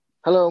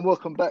Hello and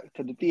welcome back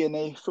to the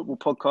DNA Football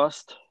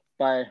Podcast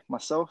by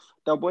myself,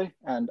 Delboy,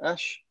 and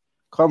Ash.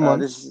 Come on.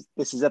 This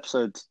is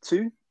episode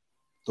 2.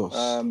 Dos.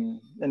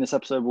 In this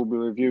episode, we'll be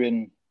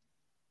reviewing,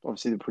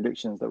 obviously, the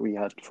predictions that we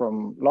had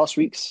from last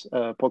week's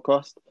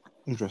podcast.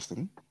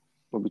 Interesting.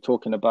 We'll be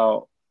talking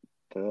about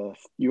the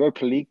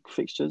Europa League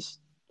fixtures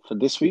for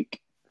this week.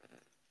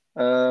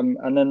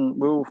 And then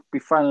we'll be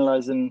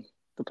finalising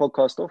the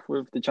podcast off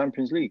with the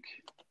Champions League.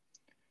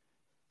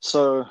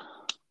 So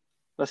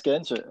let's get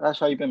into it. Ash,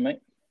 how you been,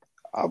 mate?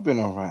 I've been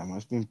all right, man.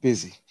 It's been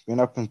busy. Been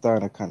up and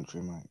down the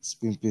country, man. It's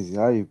been busy.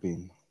 How you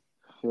been?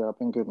 Yeah, I've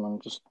been good, man.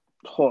 Just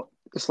hot.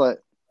 It's like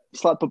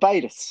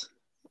Barbados.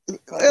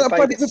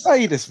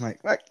 Barbados, mate.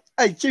 Like,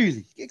 hey,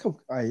 Julie, come.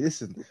 Hey,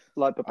 listen.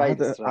 Like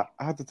Barbados. I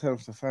had to turn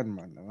off the fan,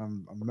 man,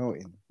 and I'm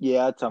melting.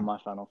 Yeah, I'd turn my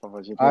fan off.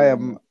 I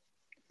am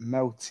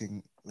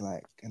melting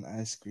like an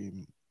ice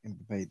cream in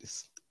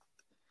Barbados.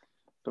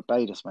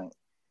 Barbados, mate.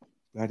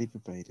 Bloody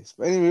Barbados.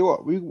 But anyway,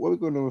 what we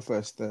going to do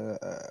first? We got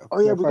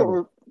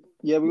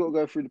to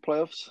go through the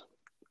playoffs.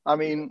 I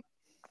mean,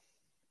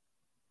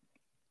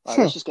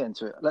 let's just get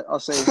into it.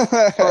 I'll say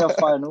playoff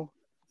final: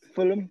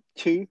 Fulham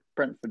 2,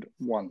 Brentford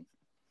 1.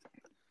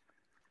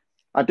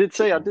 I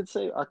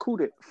called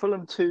it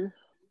Fulham 2,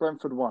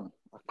 Brentford 1.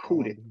 I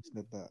called it. Who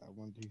said that? I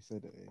wonder who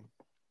said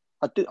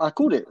it. I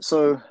called it.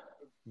 So.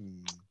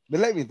 They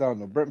let me down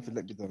though. Brentford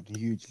let me down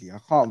hugely. I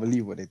can't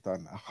believe what they've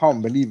done. I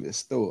can't believe it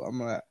still. I'm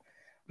like,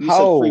 you said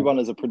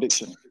 3-1 as a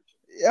prediction.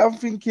 Yeah, I'm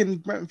thinking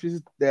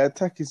Brentford, their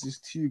attack is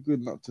just too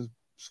good not to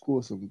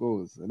score some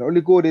goals. And the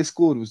only goal they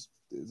scored was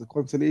a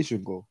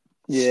consolation goal.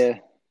 Yeah.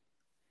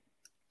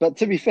 But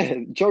to be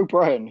fair, Joe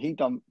Bryan, he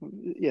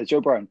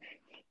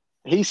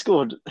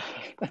scored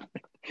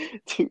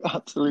 2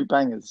 absolute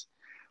bangers.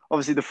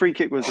 Obviously, the free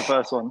kick was the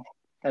first one.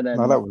 And then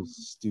that was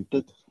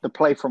stupid. The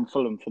play from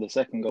Fulham for the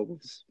second goal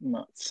was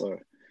nuts. So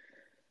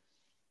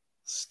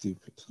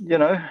stupid. You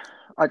know,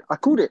 I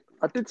called it.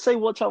 I did say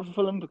watch out for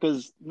Fulham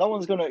because no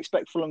one's going to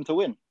expect Fulham to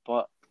win.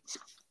 But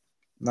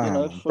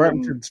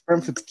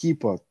Brentford's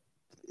keeper,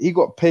 he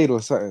got paid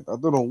or something. I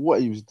don't know what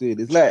he was doing.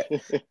 It's like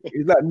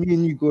me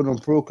and you going on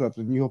pro clubs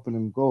and you hopping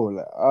in goal.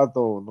 Like, I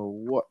don't know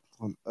what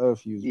on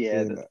earth he was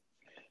doing.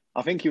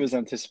 I think he was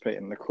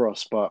anticipating the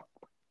cross, but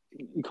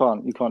you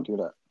can't do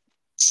that.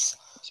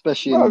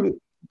 Especially in the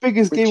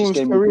biggest game of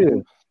his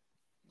career.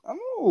 I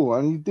know,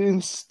 and he's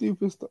doing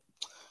stupid stuff.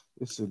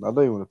 Listen, I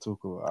don't even want to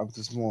talk about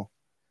it.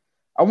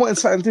 I wanted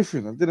something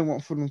different. I didn't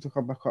want Fulham to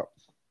come back up.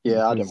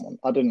 Yeah, I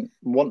didn't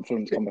want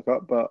Fulham to come back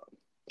up, but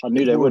I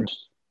knew they would.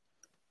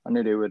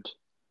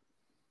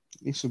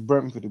 It's for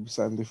Brentford, it'd be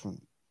something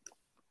different.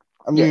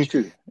 I mean, it's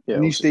true. Yeah,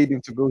 new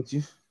stadium to go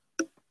to.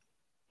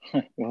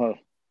 Well,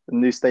 the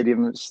new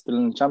stadium is still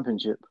in the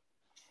Championship.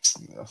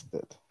 Yeah, that's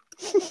dead.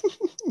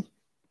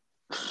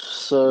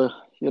 So,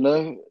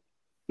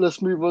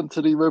 let's move on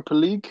to the Europa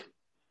League.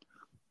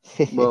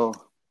 Well,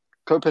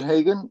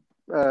 Copenhagen,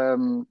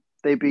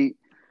 they beat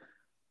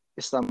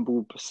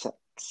Istanbul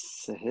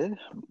Basaksehir.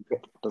 I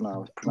don't know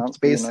how it's pronounced.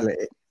 Basically,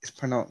 it's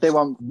pronounced.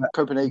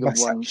 Copenhagen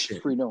won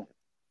 3-0.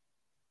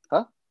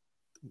 Huh?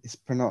 It's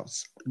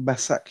pronounced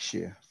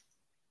Basaksehir.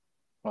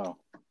 Wow.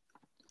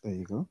 There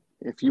you go.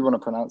 If you want to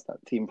pronounce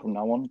that team from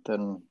now on,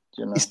 then,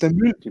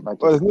 Istanbul.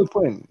 There's no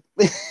point.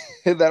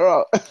 They're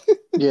out.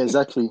 Yeah,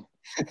 exactly.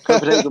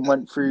 Copenhagen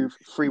went through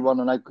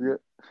 3-1 on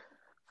aggregate.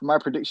 For my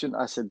prediction,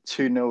 I said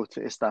 2-0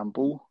 to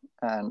Istanbul,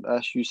 and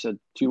Ash, you said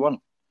 2-1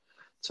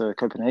 to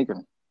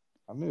Copenhagen.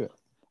 I knew it.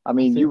 I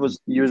mean, you was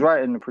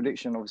right in the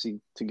prediction,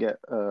 obviously, to get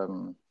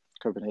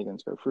Copenhagen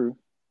to go through.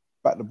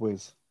 Back the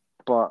boys.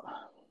 But,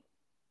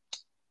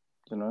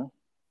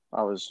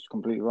 I was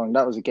completely wrong.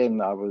 That was a game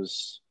that I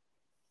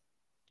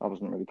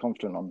wasn't really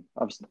confident on.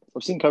 I've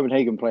seen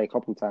Copenhagen play a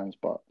couple of times,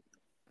 but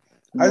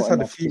I just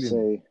had a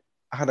feeling.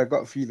 I had a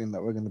gut feeling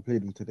that we're going to play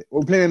them today.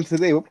 We'll play them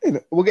today.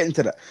 We'll get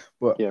into that.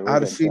 But yeah, I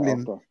had a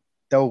feeling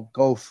they'll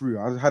go through.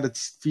 I had a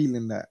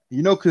feeling that,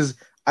 because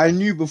I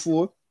knew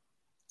before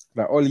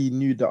that Oli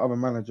knew the other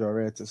manager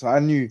already. So I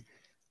knew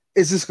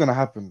it's just going to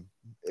happen.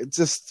 It's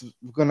just,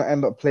 we're going to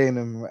end up playing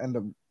them.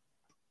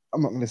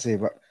 I'm not going to say,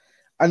 but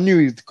I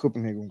knew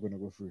Copenhagen were going to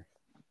go through.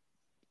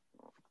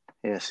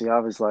 Yeah, see, I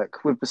was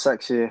like, with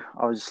Basaksehir,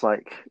 I was just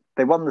like,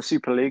 they won the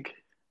Super League.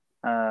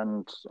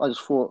 And I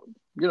just thought,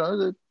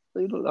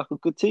 they look like a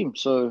good team,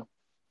 so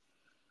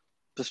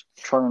just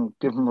try and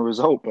give them a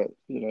result, but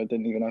it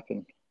didn't even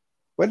happen.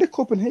 Where did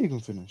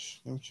Copenhagen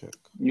finish? Let me check.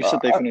 You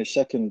said they finished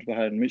second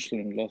behind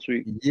Michelin last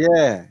week.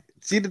 Yeah,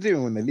 see, they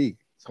didn't win the league,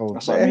 so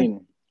that's what I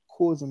mean.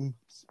 Causing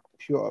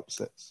pure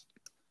upsets.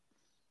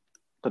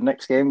 The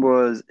next game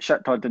was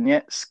Shakhtar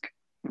Donetsk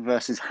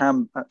versus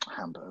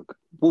Hamburg,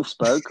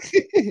 Wolfsburg.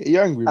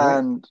 You're angry, man.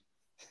 And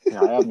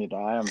yeah, I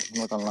am. I'm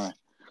not gonna lie.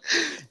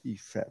 You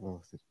fat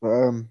bastard.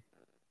 But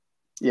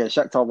yeah,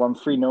 Shakhtar won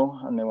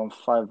 3-0 and they won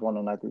 5-1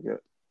 on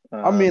aggregate.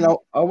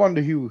 I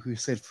wonder who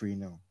said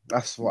 3-0.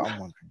 That's what I'm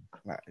wondering.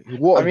 Like,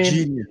 what a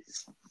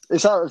genius.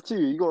 It's out of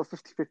 2. You got a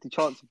 50-50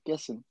 chance of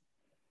guessing.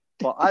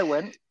 But I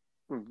went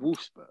with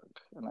Wolfsburg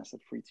and I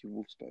said 3-2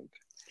 Wolfsburg.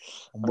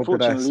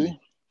 Unfortunately,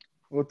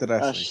 What did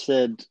I Ash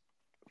said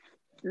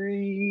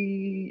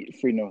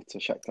 3-0 to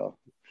Shakhtar.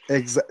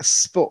 Exact,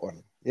 spot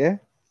on. Yeah,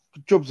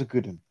 jobs are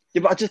good one.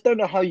 Yeah, but I just don't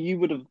know how you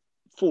would have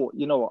thought.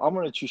 You know what? I'm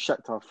gonna choose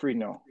Shakhtar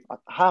 3-0.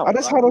 How?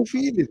 That's how I'm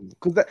feeling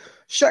because that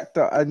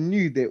Shakhtar, I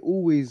knew they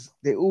always.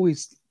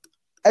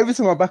 Every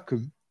time I back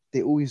them,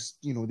 they always,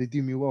 they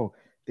do me well.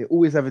 They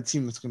always have a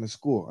team that's gonna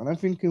score, and I'm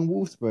thinking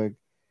Wolfsburg.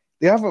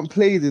 They haven't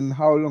played in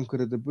how long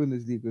because the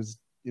Bundesliga's,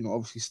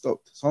 obviously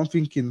stopped. So I'm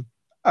thinking,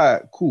 all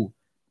right, cool.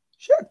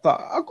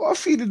 Shakhtar, I got a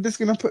feeling they're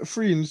gonna put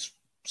 3 and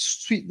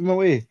sweep them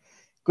away.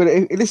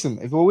 Because listen,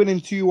 if we're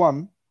winning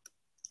 2-1,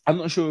 I'm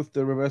not sure if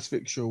the reverse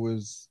fixture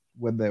was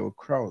when there were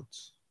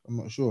crowds. I'm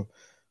not sure,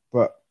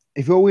 but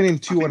if you're winning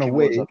 2-1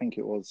 away, I think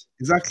it was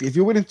exactly. If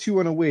you're winning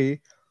 2-1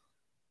 away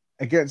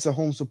against a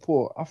home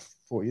support, I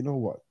thought, you know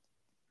what,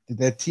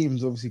 their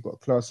team's obviously got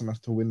class enough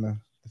to win the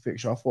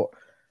fixture. I thought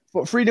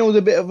 3-0 was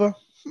a bit of a,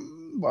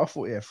 but I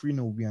thought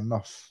 3-0 would be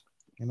enough.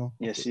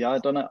 Yeah. See, I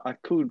don't know. I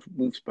called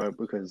Wolfsburg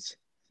because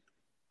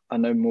I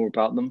know more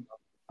about them,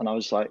 and I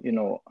was like,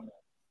 because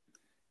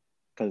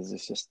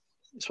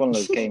it's one of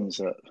those games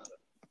that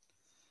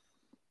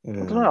I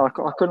don't know.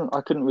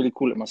 I couldn't really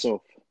call it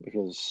myself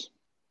because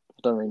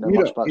I don't really know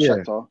much about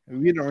Shakhtar.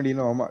 We don't really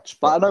know much,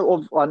 but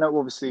I know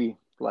obviously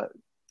like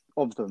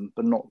of them,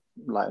 but not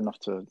like enough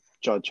to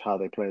judge how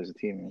they play as a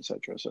team,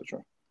 etc.,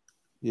 etc.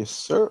 Yes,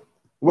 sir.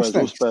 Whereas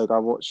Wolfsburg, I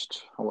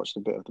watched a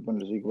bit of the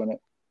Bundesliga when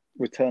it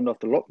returned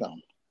after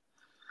lockdown.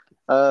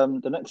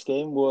 The next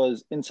game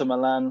was Inter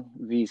Milan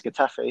vs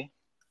Getafe.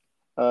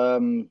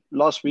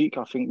 Last week,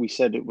 I think we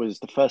said it was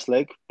the first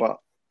leg, but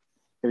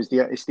it's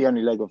the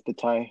only leg of the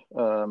tie.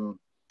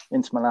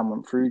 Inter Milan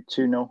went through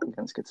 2-0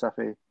 against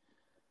Getafe.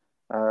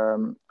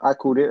 I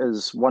called it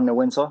as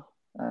 1-0 Inter,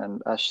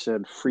 and Ash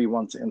said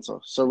 3-1 to Inter.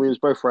 So we was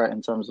both right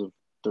in terms of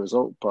the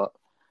result, but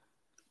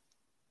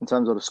in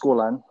terms of the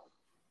scoreline,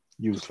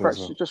 just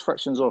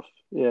fractions off.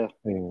 Yeah,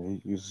 he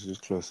was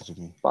just closer to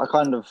me. But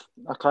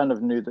I kind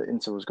of knew that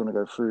Inter was going to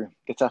go through.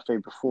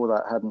 Getafe before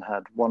that hadn't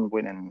had one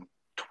win in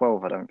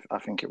 12. I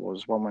think it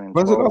was 1 win in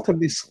 12. Was it after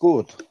they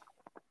scored?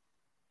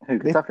 Who,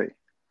 Getafe?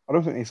 I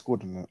don't think they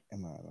scored in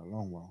a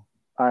long while.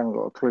 I haven't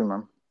got a clue,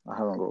 man. I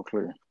haven't got a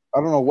clue. I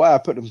don't know why I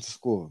put them to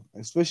score,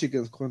 especially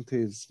against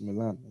Conte's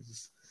Milan.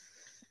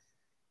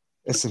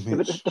 SMH. Yeah,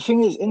 but the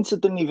thing is, Inter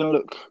didn't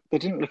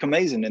look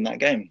amazing in that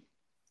game.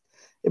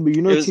 Yeah, but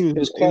it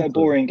was quite a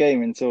boring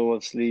game until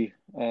obviously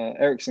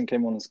Eriksen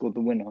came on and scored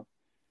the winner,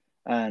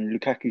 and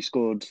Lukaku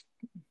scored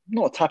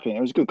not a tap-in.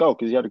 It was a good goal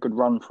because he had a good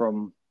run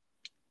from.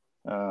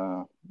 It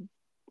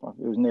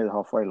was near the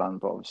halfway line,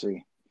 but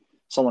obviously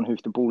someone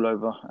hoofed the ball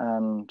over,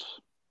 and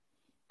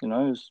it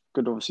was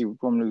good. Obviously,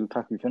 Romelu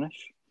Lukaku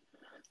finish.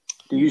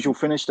 The usual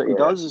finish that he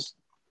does is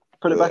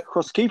put it back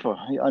across the keeper,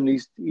 and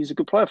he's a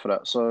good player for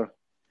that. So,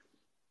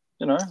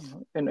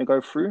 Inter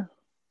go through.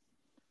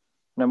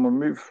 And then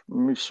we'll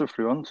move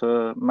swiftly on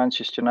to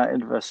Manchester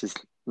United versus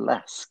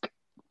Lask.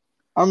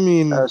 I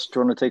mean, do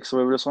you want to take us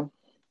away with this one?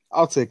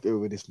 I'll take it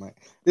with this, mate.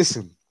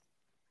 Listen,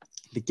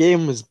 the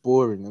game was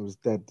boring. It was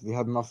dead. They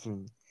had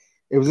nothing.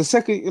 It was the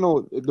second,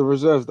 the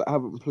reserves that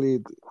haven't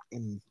played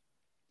in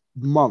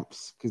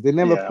months because they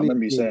never played. I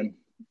remember you saying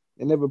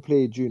they never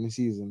played during the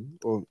season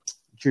or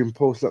during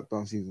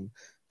post-lockdown season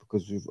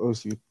because we've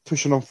obviously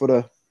pushing on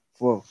for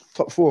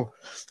top 4.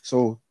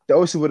 So they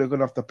obviously weren't going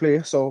to have to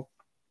play. So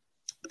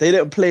they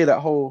didn't play that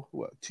whole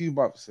 2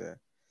 months, and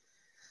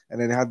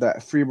then they had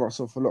that 3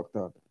 months off for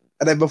lockdown.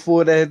 And then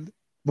before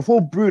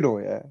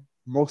Bruno,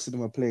 most of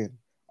them were playing.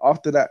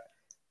 After that,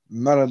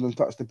 none of them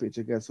touched the pitch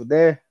again. So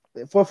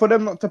for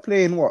them not to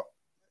play in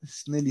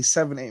it's nearly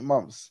 7-8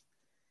 months.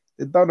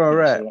 They've done all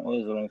right. It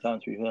was a long time,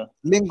 to be fair.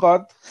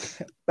 Lingard,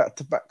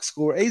 back-to-back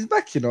score. He's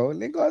back,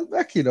 Lingard's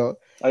back, Oh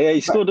yeah,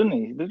 he scored, didn't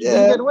he? Did he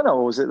get the winner,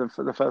 or was it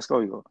the first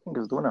goal he got? I think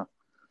it was the winner.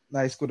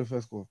 Nah, he scored the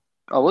first goal.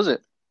 Oh, was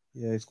it?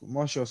 Yeah,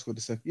 Martial scored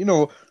the second. You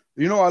know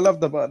what I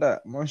loved about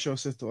that? Martial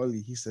said to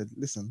Oli, he said,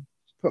 listen,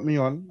 put me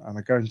on and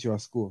I guarantee I'll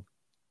score.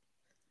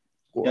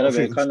 Yeah, but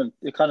it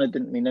kind of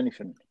didn't mean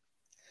anything.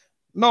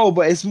 No,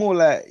 but it's more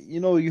like,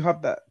 you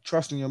have that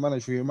trust in your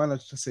manager. Your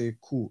manager to say,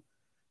 cool,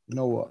 you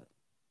know what?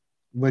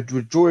 We're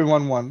drawing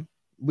 1-1.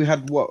 We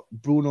had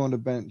Bruno on the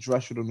bench,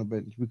 Rashford on the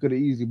bench. We could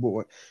have easily bought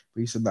one.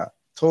 But he said that,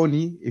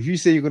 Tony, if you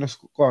say you're going to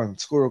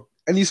score,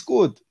 and he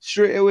scored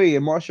straight away,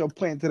 and Martial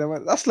pointed to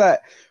them. That's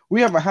like,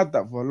 we haven't had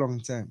that for a long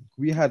time.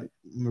 We had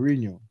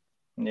Mourinho.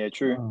 Yeah,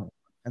 true.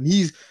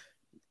 And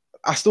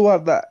I still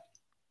have that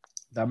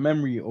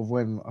memory of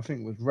when, I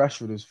think it was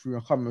Rashford was through,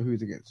 I can't remember who he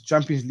was against,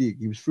 Champions League.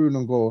 He was through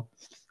on goal,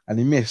 and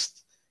he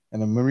missed.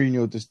 And then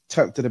Mourinho just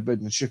tapped to the bed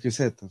and shook his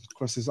head and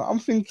crossed his arm. I'm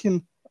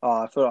thinking...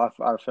 I feel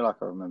like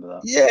I remember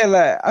that. Yeah,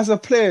 like, as a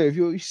player, if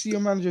you see your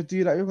manager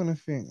do that, you're going to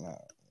think, like,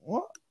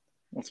 what?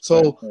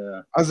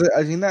 As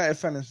a United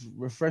fan, it's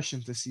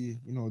refreshing to see,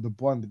 the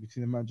bond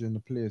between the manager and the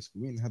players.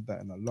 We ain't had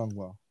that in a long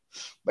while.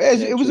 But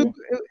it was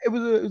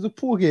a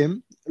poor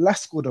game.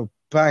 Last scored a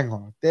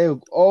banger.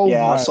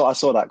 I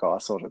saw that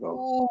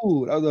goal.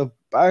 Oh, that was a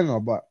banger.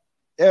 But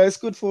Yeah, it's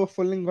good for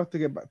Lingard to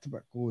get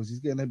back-to-back goals. He's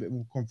getting a bit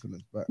more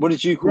confidence. But what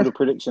did you call the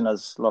prediction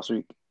as last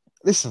week?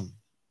 Listen,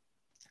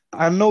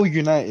 I know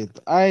United.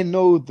 I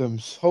know them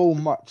so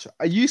much.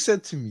 You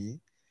said to me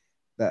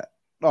that.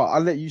 No,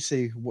 I'll let you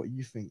say what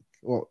you think.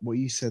 What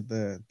you said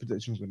the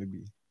prediction was going to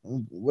be.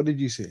 What did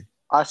you say?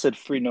 I said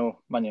 3-0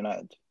 Man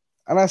United.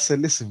 And I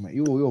said, listen, man,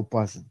 you're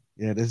buzzing.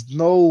 Yeah, there's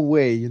no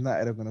way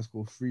United are going to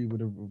score 3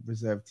 with a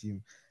reserve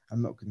team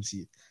and not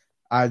concede.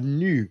 I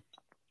knew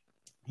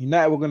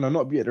United were going to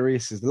not be at the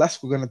races. The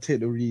last were going to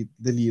take the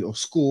lead or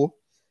score,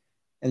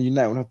 and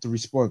United would have to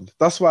respond.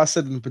 That's why I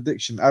said in the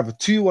prediction, either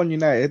 2-1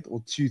 United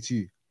or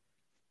 2-2.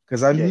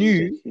 Because I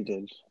knew... You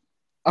did.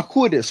 I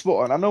called it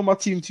spot on. I know my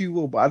team too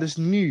well, but I just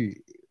knew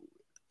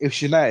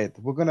if United,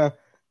 we're going to...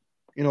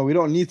 we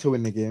don't need to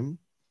win the game.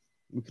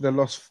 We could have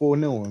lost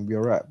 4-0 and be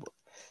all right. But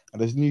I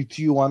just knew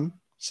 2-1,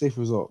 safe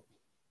result.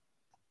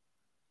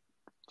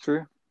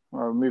 True.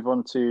 We'll move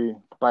on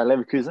to Bayer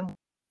Leverkusen.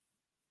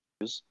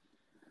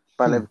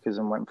 Bayer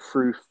Leverkusen went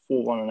through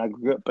 4-1 in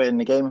aggregate, but in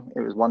the game, it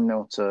was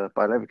 1-0 to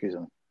Bayer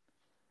Leverkusen.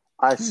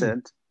 I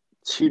said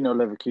 2-0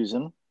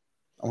 Leverkusen.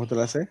 And what did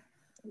I say?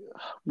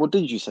 What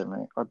did you say,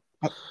 mate? I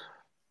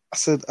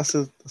said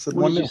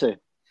what 1-0. Did you say? I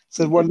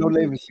said 1-0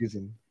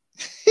 Leverkusen.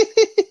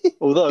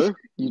 Although,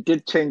 you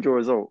did change your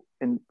result.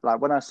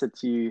 When I said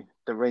to you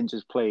the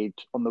Rangers played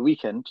on the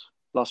weekend,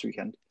 last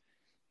weekend,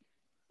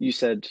 you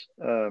said,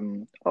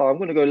 I'm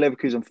going to go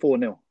Leverkusen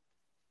 4-0.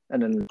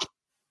 And then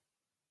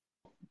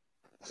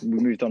we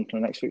moved on to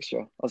the next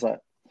fixture. I was like,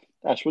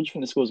 Ash, what do you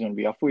think the score's going to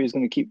be? I thought he was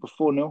going to keep with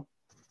 4-0.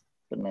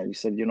 But no, you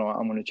said, you know what,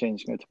 I'm going to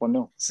change it to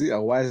 1-0. See, I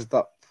wised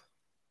up.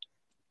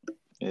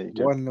 Yeah, you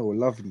did. 1-0,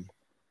 lovely.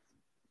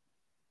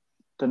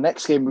 The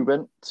next game we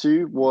went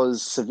to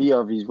was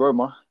Sevilla vs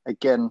Roma.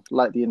 Again,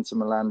 like the Inter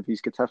Milan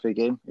vs Getafe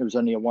game, it was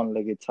only a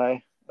one-legged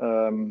tie.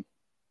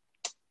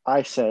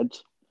 I said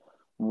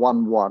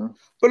 1-1.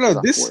 But no, I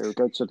thought it would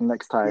go to the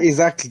next tie.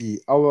 Exactly.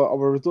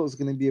 Our results are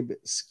going to be a bit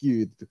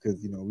skewed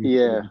because, we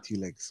played 2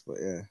 legs. But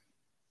yeah.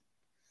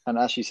 And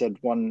Ashley said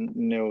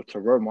 1-0 to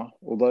Roma.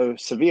 Although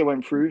Sevilla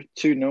went through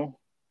 2-0.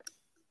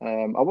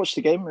 I watched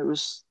the game. It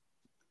was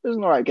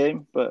an alright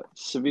game, but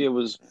Sevilla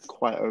was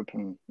quite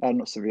open.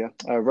 Not Sevilla.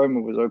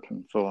 Roma was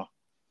open for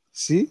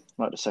the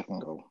second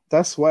goal.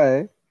 That's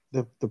why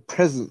the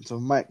presence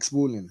of Mike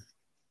Smalling.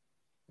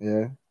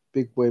 Yeah.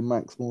 Big boy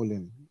Mike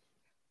Smalling.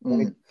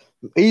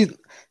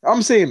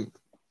 I'm saying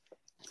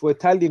for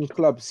Italian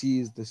clubs,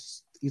 he's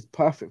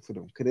perfect for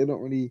them because they don't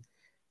really.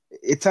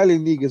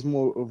 Italian league is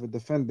more of a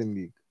defending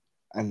league,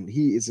 and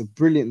he is a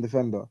brilliant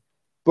defender,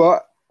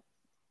 but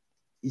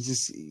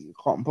he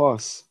can't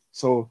pass.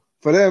 So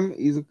for them,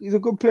 he's a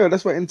good player.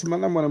 That's why Inter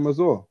Milan won him as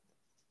well.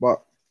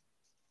 But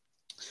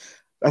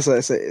that's what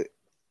I say. It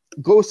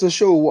goes to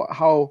show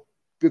how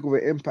big of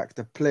an impact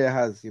a player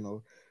has.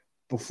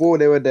 Before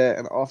they were there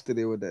and after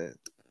they were there.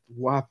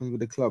 What happened with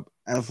the club.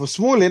 And for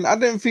Smalling, I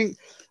didn't think,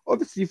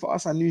 obviously for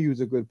us, I knew he was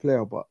a good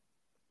player, but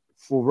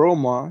for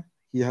Roma,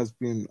 he has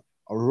been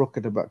a rock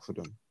at the back for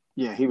them.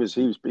 Yeah, he's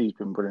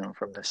been brilliant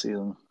from this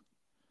season.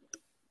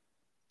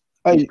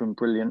 He's been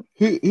brilliant.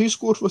 Who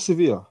scored for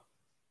Sevilla?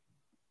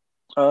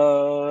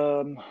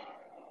 Who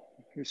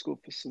scored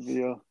for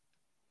Sevilla?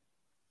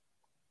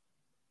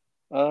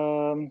 I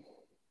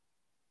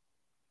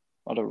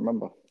don't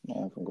remember. No,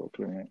 I haven't got a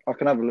clue, mate. I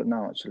can have a look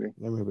now, actually.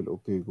 Let me have a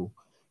little Google.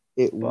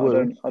 I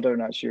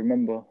don't actually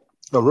remember.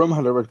 No, Roma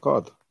had a red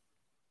card.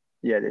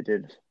 Yeah, they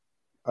did.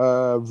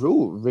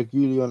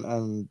 Reguilon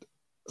and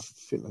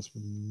Fitness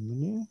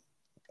Mania?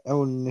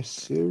 El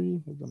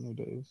Nassiri? I don't know who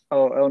that is.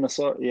 Oh, El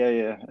Nassiri?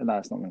 Yeah. No,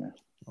 it's not Mania.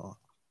 Oh.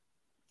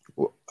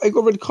 Well, I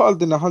got red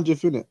card in the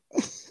 100th minute.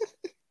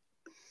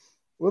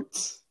 What?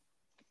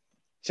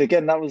 So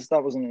again, that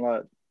wasn't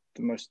like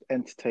the most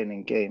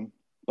entertaining game,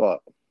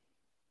 but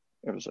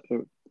it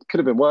could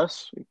have been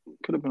worse. It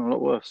could have been a lot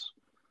worse.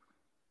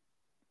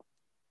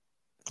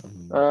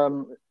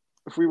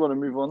 If we want to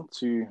move on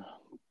to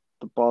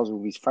the Basel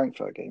vs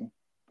Frankfurt game,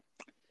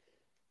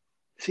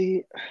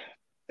 see,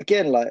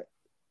 again,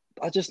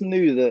 I just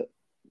knew that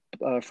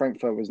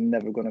Frankfurt was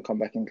never going to come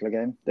back into the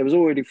game. There was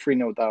already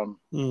 3-0 down.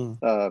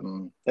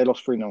 They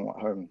lost 3-0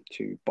 at home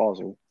to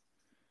Basel.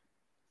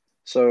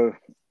 So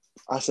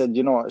I said,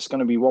 you know what, it's going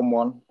to be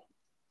 1-1.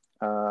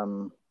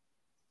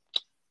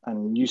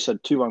 And you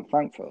said 2-1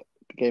 Frankfurt.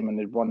 The game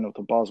ended 1-0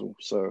 to Basel.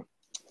 So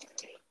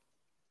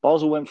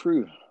Basel went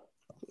through.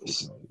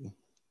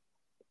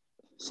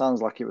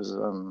 Sounds like it was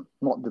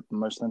not the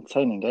most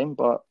entertaining game,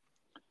 but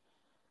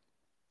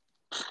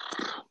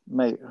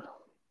mate,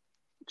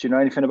 do you know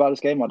anything about this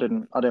game? I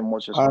didn't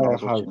watch this. I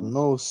have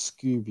no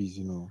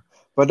Scoobies,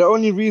 But the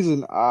only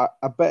reason I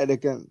betted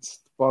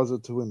against Basel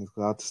to win is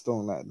because I just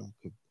don't like them.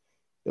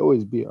 They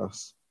always beat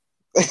us.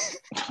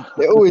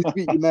 They always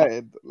beat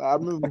United. I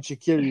remember when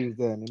Shaqiri was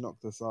there and he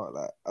knocked us out.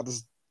 I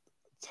just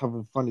have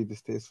a funny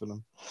distaste for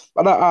them.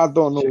 But I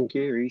don't know.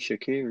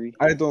 Shaqiri.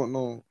 I don't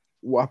know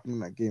what happened in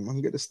that game. I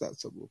can get the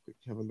stats up real quick.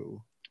 Have a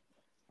little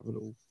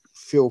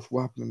feel for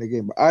what happened in the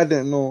game. But I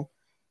didn't know,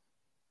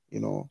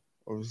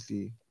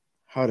 obviously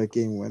how the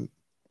game went.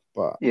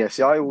 But yeah,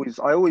 see, I always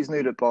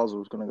knew that Basel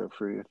was going to go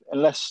through,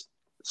 unless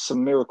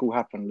some miracle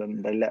happened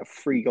and they let a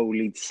 3-goal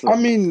lead slip. I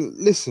mean,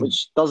 listen,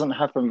 which doesn't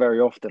happen very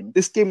often.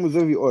 This game was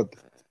very odd.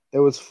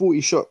 There was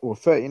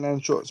 39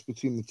 shots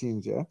between the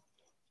teams. Yeah,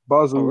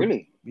 Basel. Oh,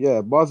 really?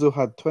 Yeah, Basel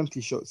had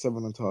 20 shots,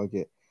 7 on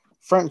target.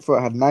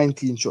 Frankfurt had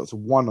 19 shots,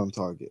 1 on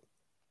target.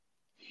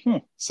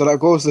 So that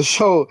goes to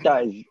show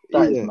that is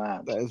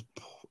mad. That is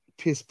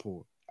piss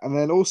poor. And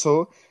then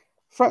also,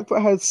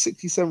 Frankfurt had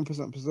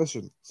 67%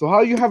 possession. So how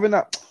are you having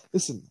that?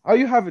 Listen, how are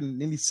you having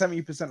nearly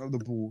 70% of the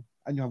ball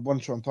and you have 1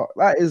 shot on target?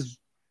 That is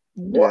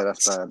what? Yeah,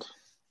 that's bad.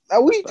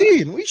 What are you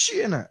doing? What are you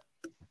shooting at?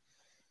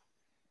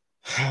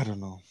 I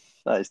don't know.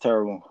 That is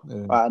terrible.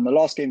 Yeah. And the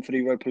last game for the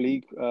Europa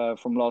League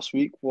from last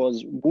week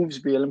was Wolves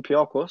v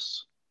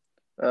Olympiacos.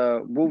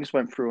 Wolves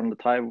went through on the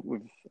tie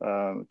with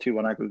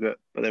 2-1 aggregate,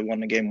 but they won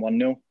the game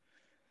 1-0.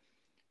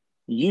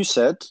 You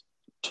said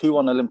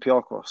 2-1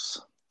 Olympiacos.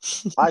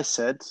 I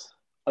said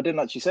I didn't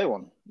actually say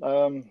one.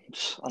 I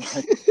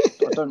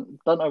don't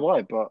know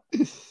why, but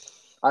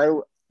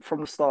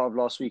from the start of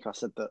last week I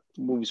said that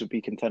Wolves would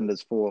be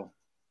contenders for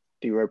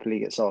the Europa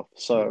League itself.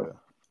 So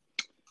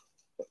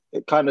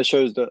it kind of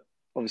shows that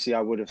obviously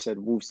I would have said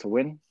Wolves to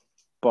win,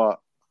 but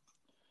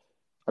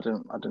I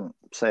didn't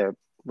say a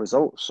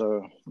result.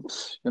 So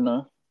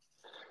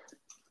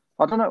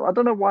I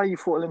don't know why you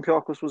thought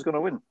Olympiacos was going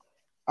to win.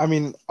 I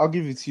mean, I'll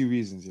give you 2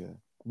 reasons. Yeah,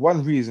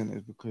 one reason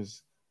is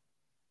because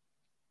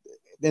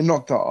they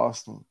knocked out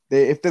Arsenal.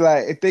 If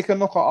they can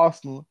knock out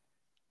Arsenal,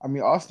 I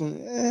mean Arsenal,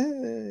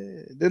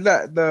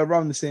 they're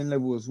around the same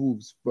level as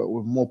Wolves, but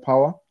with more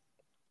power.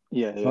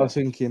 Yeah. So I was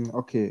thinking,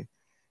 okay,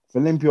 if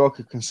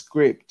Olympiacos can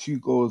scrape 2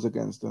 goals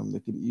against them, they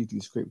could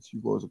easily scrape 2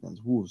 goals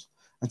against Wolves.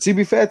 And to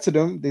be fair to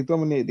them, they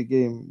dominated the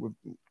game with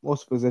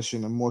most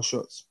possession and more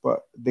shots,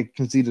 but they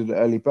conceded an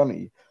early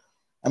penalty.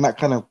 And that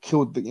kind of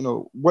killed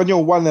when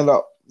you're 1-0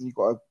 up, you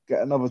got to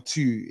get another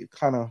 2. It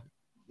kind of,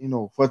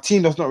 for a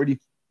team that's not really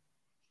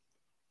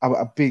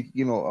a big,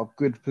 a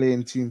good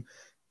playing team,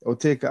 it'll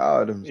take it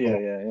out of them. So.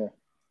 Yeah.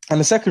 And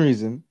the second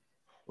reason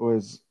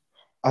was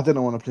I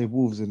didn't want to play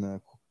Wolves in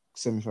the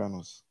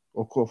semi-finals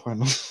or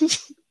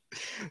quarterfinals.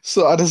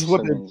 So I just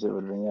wanted,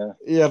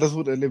 I just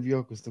wanted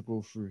Olympiacos to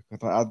go through.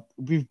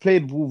 We've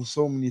played Wolves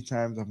so many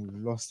times and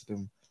we've lost to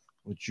them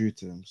or drew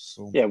to them.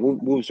 So yeah,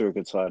 Wolves are a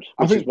good side,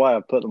 which is why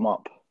I put them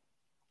up.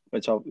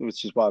 Which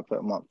is why I put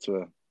them up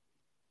to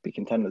be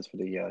contenders for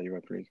the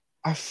Europa League.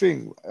 I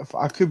think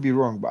I could be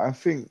wrong, but I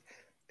think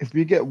if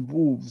we get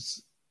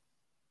Wolves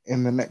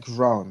in the next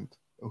round,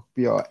 it'll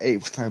be our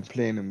 8th time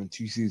playing them in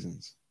 2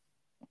 seasons.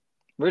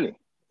 Really?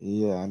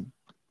 Yeah.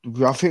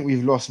 I think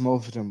we've lost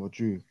most of them or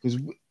drew because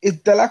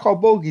they're like our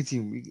bogey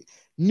team.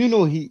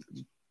 Nuno,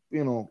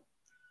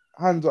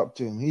 hands up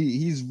to him.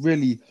 He's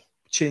really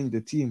changed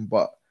the team,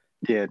 but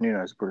yeah,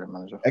 Nuno's a brilliant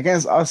manager.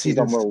 Against us, he's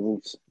done well with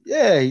Wolves.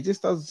 Yeah, he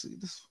just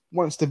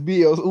wants to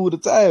beat us all the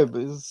time,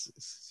 but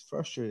it's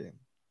frustrating.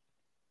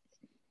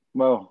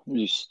 Well,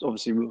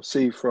 obviously we'll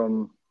see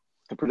from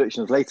the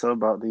predictions later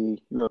about the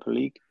Europa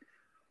League.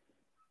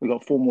 We've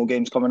got 4 more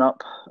games coming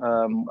up,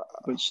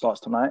 which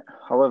starts tonight.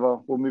 However,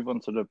 we'll move on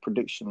to the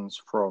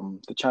predictions from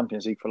the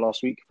Champions League for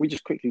last week. We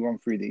just quickly run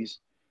through these.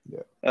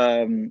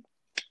 Yeah.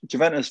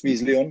 Juventus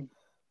vs Lyon.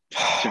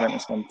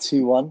 Juventus won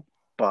 2-1,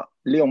 but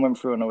Lyon went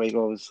through on away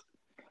goals.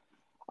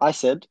 I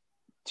said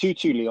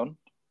 2-2 Lyon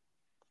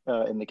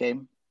in the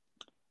game.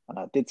 And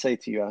I did say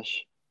to you,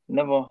 Ash,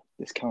 never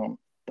discount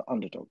the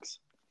underdogs.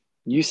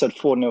 You said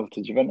 4-0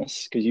 to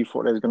Juventus because you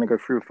thought they were going to go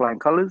through with flying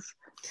colours.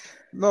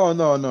 No.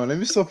 Let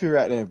me stop you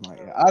right there,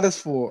 mate. I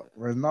just thought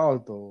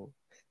Ronaldo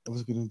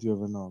was going to do a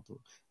Ronaldo.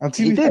 And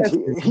he did.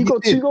 He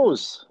got 2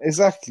 goals.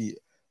 Exactly.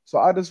 So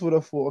I just would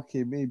have thought,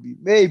 okay, maybe,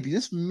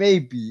 just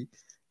maybe,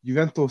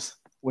 Juventus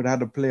would have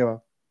had a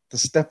player to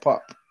step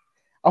up.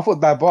 I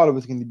thought Dybala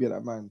was going to be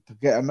that man to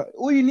get another.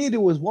 All you needed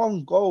was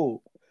 1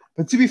 goal.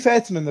 But to be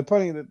fair to them, the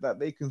penalty that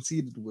they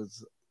conceded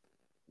was.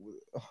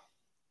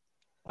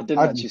 I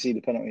didn't actually see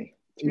the penalty.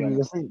 I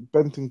think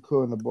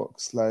Bentancur in the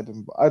box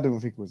sliding, but I don't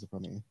think it was a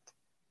penalty.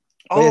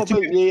 Oh,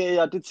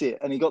 yeah, I did see it,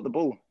 and he got the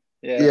ball.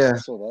 Yeah. I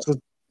saw that. So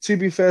to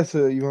be fair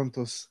to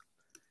Juventus,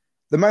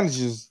 the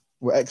managers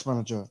were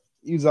ex-manager.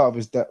 He was out of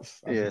his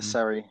depth. Yeah,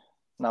 Sarri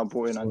now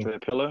brought in Andrea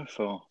Pirlo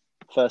for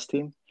first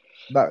team.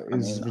 That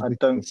is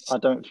I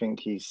don't think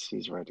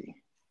he's ready.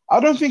 I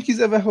don't think he's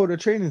ever held a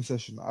training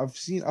session. I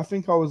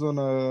think I was on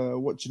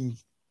watching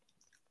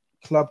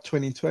Club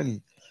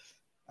 2020,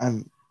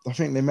 and I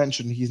think they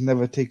mentioned he's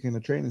never taken a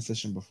training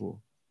session before.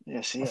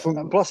 Yes,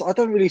 plus I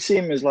don't really see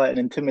him as like an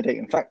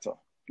intimidating factor.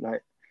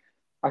 Like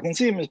I can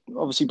see him as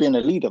obviously being a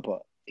leader,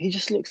 but he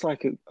just looks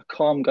like a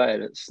calm guy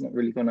that's not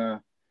really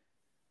gonna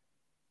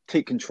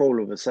take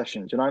control of a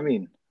session. Do you know what I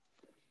mean?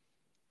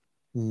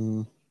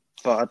 Mm.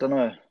 But I don't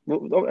know.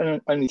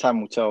 Only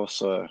time will tell.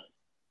 So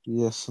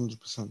yes,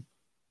 100%.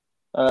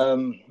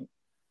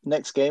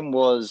 Next game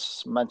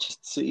was Manchester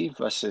City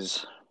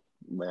versus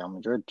Real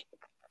Madrid.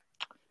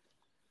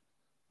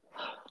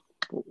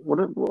 What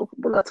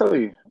did I tell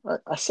you?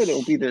 I said it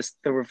will be the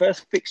reverse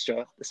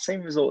fixture, the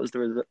same result as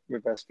the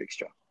reverse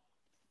fixture.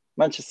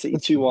 Manchester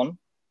City 2-1.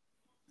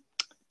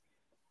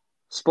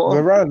 Spot on.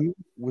 Varane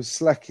was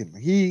slacking.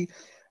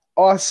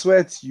 I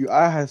swear to you,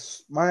 I had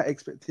my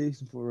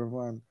expectations for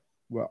Varane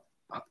were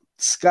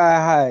sky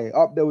high,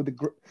 up there with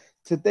the.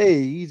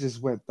 Today, he just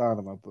went down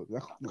in my book.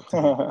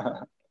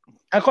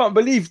 I can't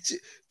believe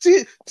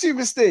two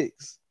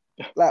mistakes.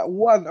 Like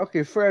one,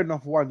 okay, fair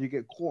enough. One, you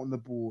get caught on the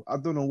ball. I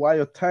don't know why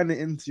you're turning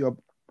it into your.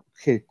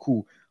 Okay,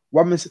 cool.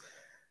 One mistake.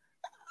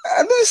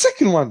 And then the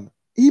second one,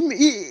 he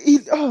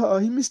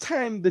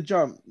mistimed the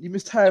jump. He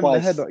mistimed the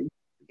header.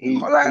 He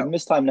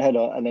mistimed the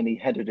header and then he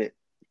headed it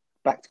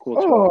back to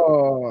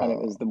Courtois, and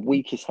it was the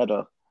weakest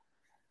header.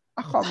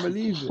 I can't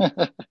believe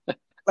it.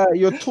 Like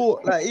you're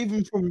taught, like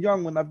even from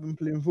young when I've been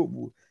playing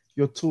football,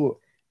 you're taught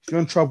if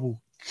you're in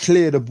trouble,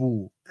 clear the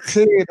ball,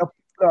 clear the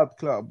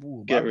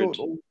ball. But I don't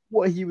know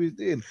what he was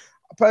doing.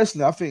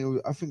 Personally, I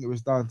think it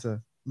was down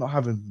to not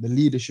having the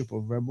leadership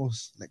of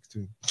Ramos next to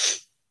him.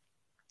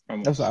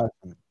 That's what I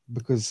think,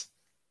 because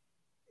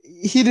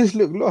he just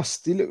looked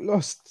lost. He looked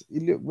lost.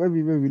 He looked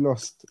very, very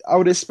lost. I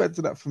would expect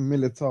that from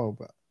Militao,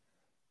 but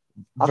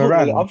I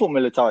thought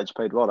Militao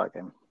played well that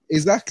game.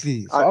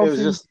 Exactly. So it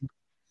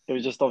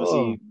was just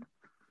obviously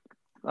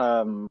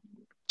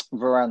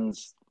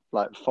Varane's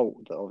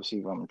fault that obviously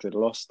Real Madrid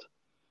lost.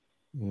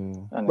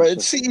 Yeah.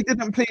 But City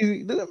didn't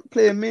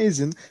play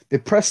amazing. They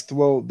pressed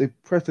well. They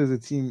pressed as a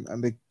team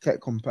and they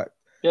kept compact.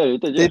 Yeah, they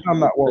did. Yeah. They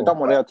done that well. They done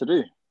what they had to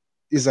do.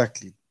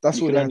 Exactly.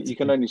 That's what you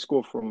can only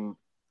score from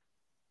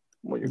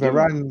what you're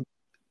Varane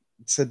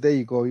said, "There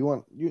you go. You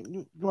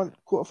want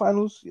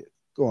quarterfinals? Yeah.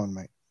 Go on,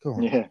 mate. Go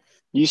on." Yeah.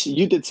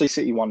 You did say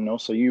City 1-0,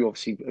 so you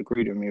obviously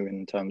agreed with me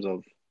in terms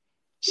of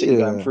City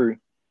going through.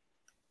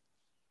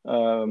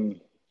 It'll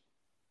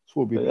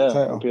be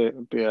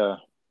a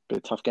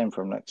tough game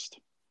for them next.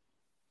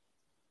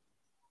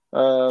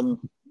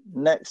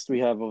 Next we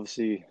have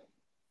obviously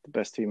the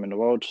best team in the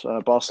world,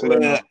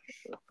 Barcelona.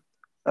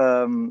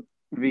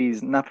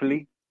 V's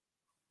Napoli.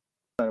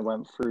 And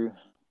went through.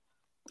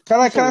 Can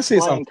I say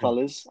something?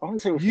 Colours. I want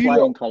to say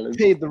flying colours.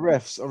 Paid the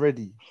refs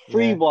already.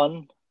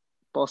 3-1.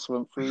 Boss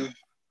went through.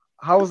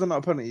 How was it not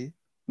a penalty?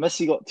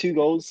 Messi got 2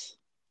 goals.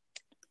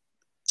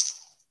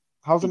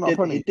 How was it not a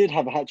penalty? He did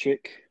have a hat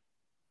trick.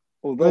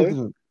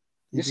 Although,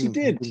 he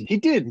did. He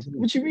did.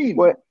 What do you mean?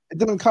 Well, it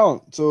didn't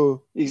count.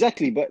 So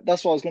exactly, but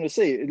that's what I was going to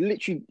say. It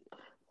literally,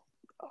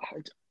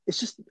 it's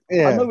just.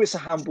 Yeah. I know it's a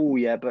handball,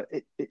 but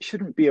it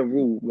shouldn't be a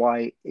rule.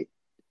 Why?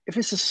 If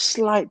it's a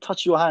slight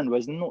touch of your hand where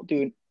it's not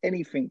doing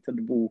anything to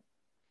the ball,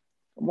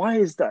 why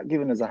is that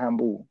given as a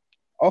handball?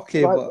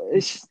 Okay, but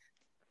it's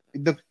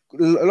the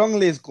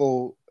Longley's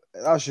goal.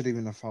 That should have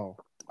been a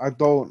foul. I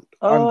don't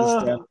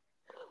understand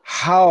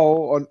how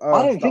on earth.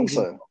 I don't think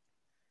so.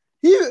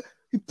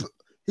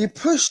 He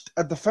pushed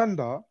a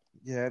defender.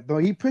 Yeah, though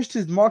he pushed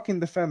his marking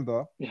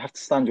defender. You have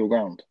to stand your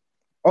ground.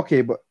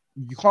 Okay, but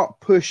you can't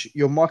push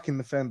your marking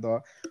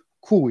defender.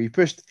 Cool. He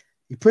pushed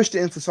it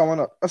into someone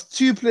else. That's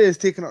 2 players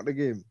taking out the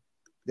game.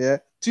 Yeah,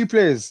 2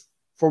 players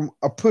from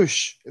a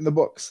push in the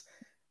box.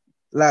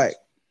 Like,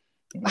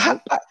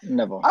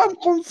 never. I'm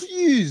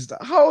confused.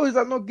 How is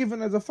that not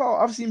given as a foul?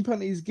 I've seen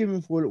penalties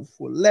given for a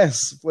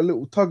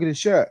little tug of the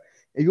shirt.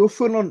 If you're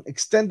full on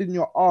extending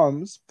your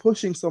arms,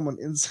 pushing someone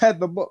inside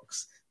the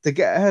box to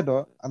get a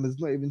header, and there's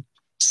not even.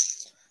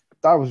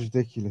 That was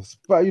ridiculous.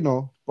 But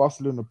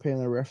Barcelona paying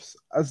the refs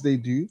as they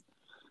do.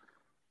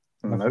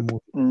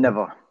 Nope,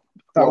 never.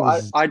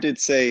 I did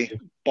say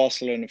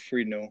Barcelona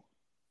 3-0,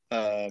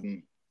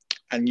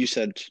 and you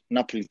said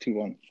Napoli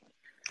 2-1.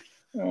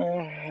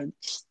 I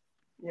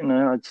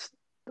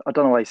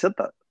don't know why you said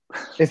that.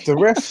 If the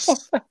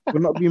refs were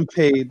not being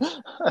paid,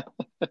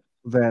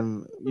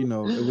 then it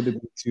would have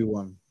been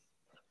 2-1.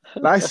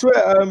 I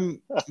swear,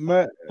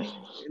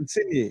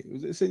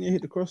 Insigne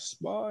hit the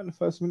crossbar in the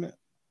first minute.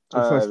 It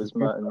was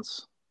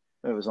Mertens.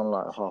 It was on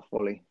a half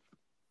volley.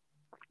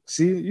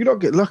 See, you don't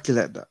get lucky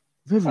like that.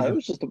 It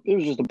was just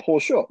a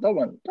poor shot. That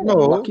wasn't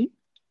lucky.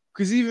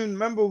 Because even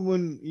remember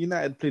when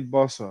United played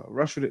Barca,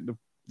 Rashford did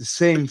the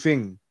same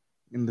thing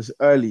in this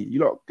early. You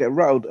don't get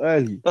rattled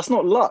early. That's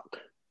not luck.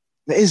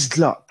 It is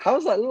luck. How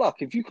is that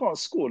luck? If you can't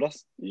score,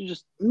 it's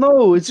just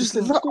luck.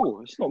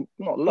 Score. It's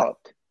not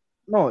luck.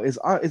 No, it's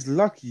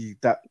lucky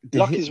that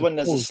luck is when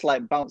there's a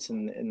slight bounce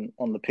in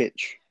on the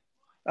pitch,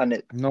 and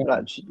it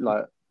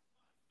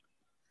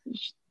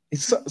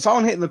it's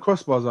someone hitting the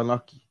crossbars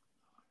unlucky.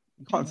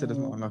 You can't say that's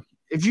not unlucky.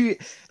 If you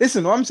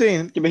listen, what I'm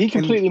saying. Yeah, but he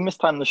completely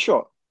mistimed the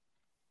shot.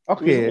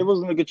 Okay, it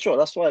wasn't a good shot.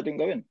 That's why it didn't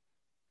go in.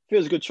 If it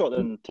was a good shot,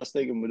 then ter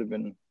Stegen would have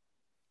been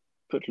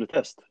put to the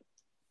test.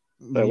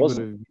 But it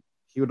wasn't.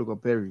 He would have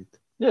got buried.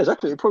 Yeah,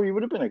 exactly. It probably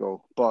would have been a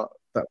goal, but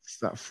that's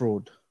that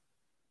fraud.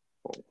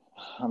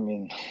 I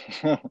mean,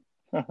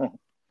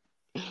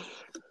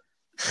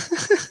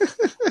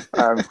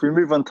 if we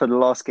move on to the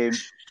last game,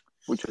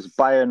 which was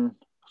Bayern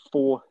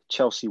 4,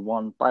 Chelsea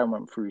 1. Bayern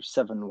went through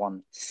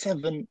 7-1.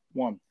 7-1.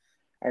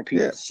 I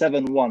repeat,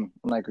 7-1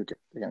 on aggregate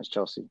against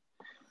Chelsea.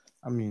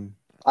 I mean,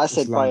 I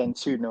said Bayern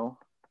 2-0,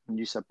 and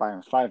you said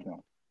Bayern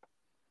 5-0.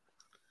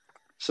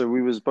 So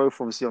we was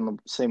both obviously on the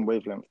same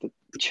wavelength. The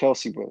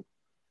Chelsea were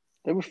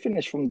They were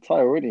finished from the tie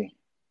already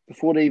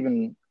before they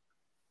even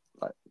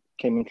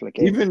came into the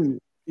game.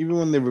 Even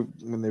when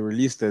they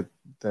released the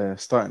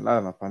starting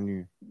lineup, I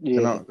knew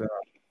they're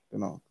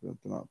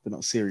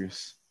not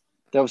serious.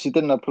 They obviously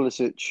didn't have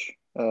Pulisic.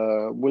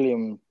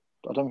 William,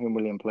 I don't think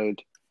William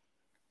played.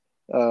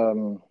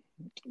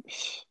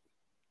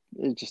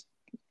 It just,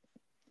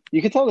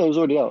 you could tell they was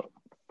already out.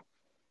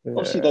 Yeah.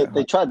 Obviously,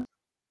 they tried.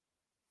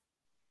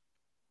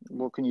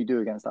 What can you do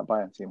against that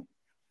Bayern team?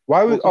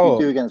 What can you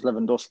do against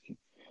Lewandowski?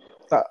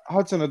 That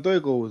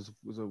Hudson-Odoi goal was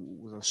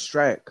a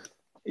strike.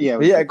 Yeah,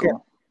 again.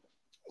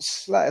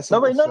 No, it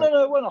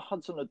wasn't a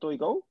Hudson-Odoi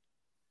goal.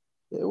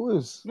 It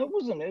was. No, it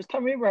wasn't. It was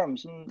Tammy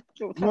Abrahams and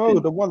no,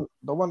 the one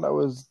that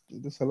was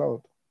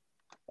disallowed.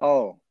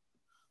 Oh,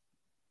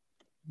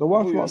 the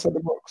one from outside the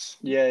box.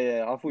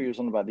 Yeah. I thought you was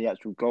on about the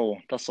actual goal.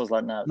 That's what I was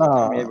like, nah.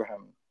 Tammy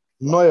Abraham.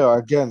 Neuer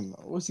again.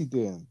 What's he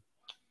doing?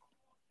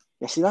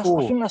 Yeah, see, I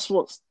think that's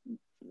what's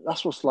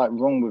like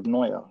wrong with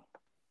Neuer.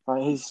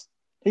 Like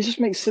he just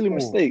makes silly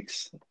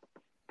mistakes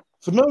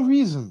for no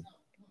reason.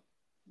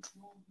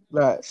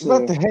 Like it's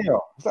like De Gea.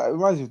 It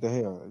reminds me of De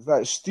Gea. It's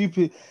like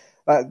stupid.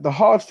 Like the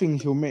hard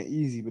things he'll make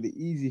easy, but the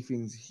easy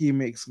things he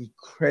makes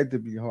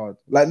incredibly hard.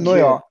 Like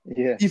Neuer,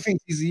 he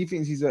thinks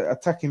he's an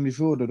attacking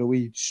midfielder the way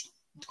he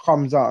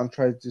comes out and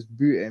tries to just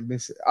boot it and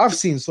miss it. I've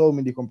seen so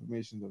many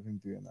confirmations of him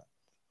doing that.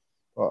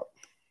 But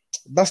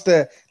I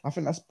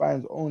think that's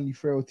Bayern's only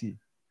frailty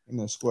in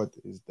the squad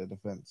is the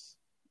defense.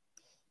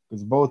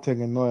 Because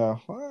Boateng and Neuer,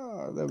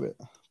 a little bit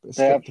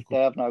they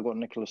have now got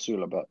Nicolas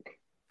Süle back.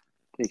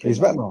 He's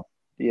back now.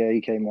 Yeah, he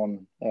came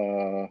on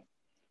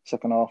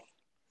second half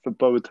for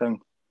Boateng.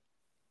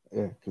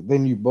 Yeah, because they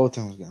knew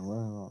Boateng was getting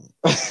run around.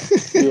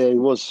 Yeah, he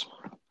was.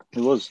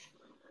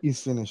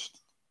 He's finished.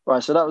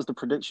 Right, so that was the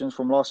predictions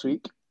from last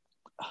week.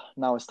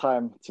 Now it's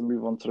time to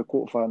move on to the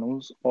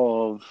quarterfinals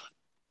of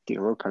the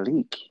Europa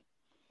League.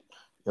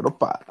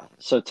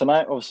 So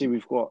tonight, obviously,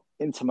 we've got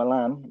Inter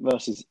Milan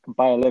versus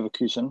Bayer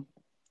Leverkusen.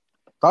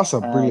 That's a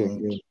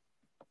brilliant game.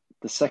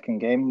 The second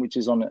game, which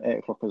is on at 8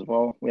 o'clock as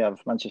well, we have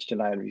Manchester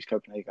United versus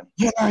Copenhagen.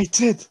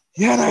 United.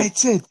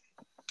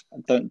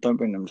 Don't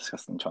bring them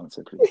disgusting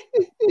chances, please.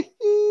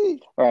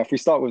 All right, if we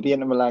start with the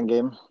Inter Milan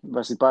game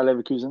versus Bayer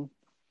Leverkusen,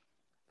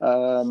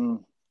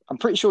 I'm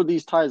pretty sure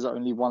these ties are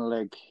only one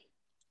leg.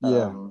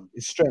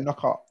 It's straight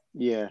knockout.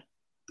 Yeah.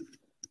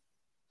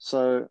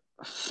 So,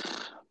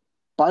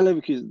 Bayer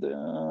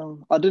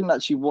Leverkusen, I didn't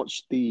actually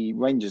watch the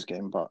Rangers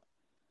game, but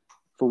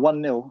for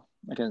 1-0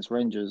 against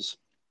Rangers,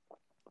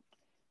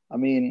 I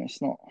mean,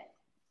 it's not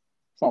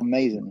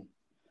amazing.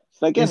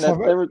 But again,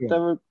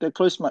 they're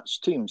close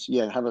match teams.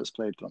 Yeah, Havertz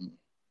played on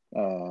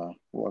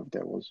whatever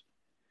that was.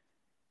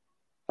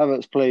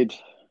 Havertz played,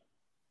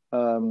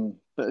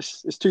 but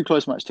it's two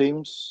close match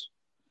teams.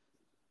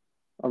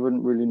 I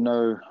wouldn't really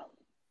know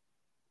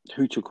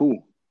who to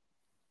call.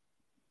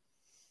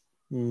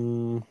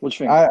 What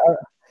do you think?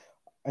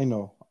 I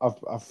know.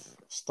 I've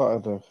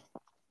started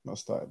not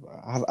started, but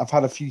I've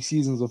had a few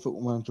seasons of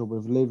Football Manager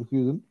with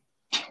Leverkusen.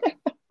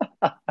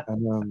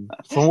 And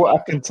from what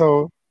I can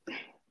tell,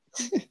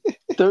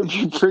 don't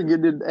be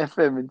bringing in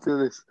FM into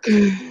this.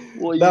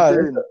 What are you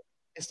doing?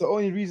 It's the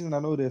only reason I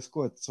know their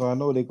squad. So I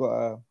know they got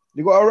a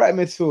right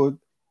midfield.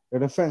 Their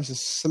defense is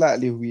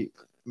slightly weak,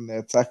 and their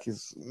attack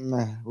is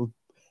with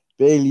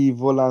Bailey,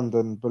 Volland,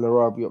 and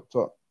Bellarabi up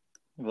top.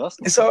 Well,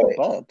 that's not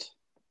bad.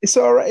 It's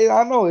all right.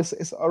 I know it's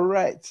a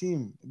right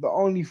team. The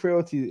only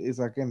frailty is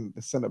again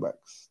the centre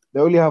backs.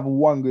 They only have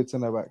one good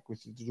centre back,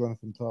 which is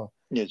Jonathan Tah.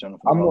 Yeah,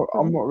 Jonathan.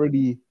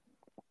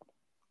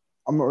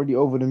 I'm not really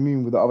over the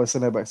moon with the other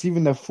centre backs.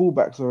 Even the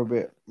fullbacks are a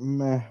bit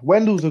meh.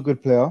 Wendell's a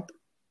good player.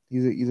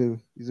 He's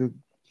a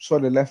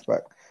solid left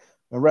back.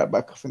 And right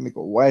back, I think they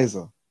got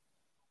Weiser.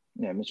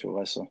 Yeah, Mitchell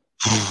Weiser.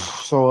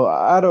 So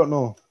I don't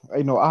know.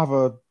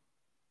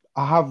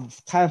 I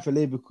have time for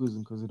Leverkusen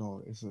because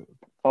it's a.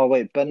 Oh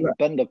wait,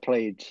 Bender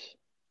played.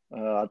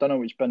 I don't know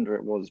which Bender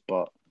it was,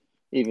 but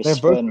either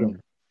Sven. Both of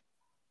them.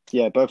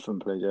 Yeah, both of them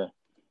played. Yeah,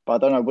 but I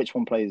don't know which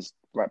one plays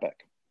right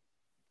back.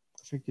 I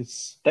think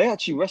it's. They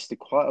actually rested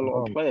quite a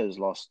lot of players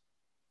last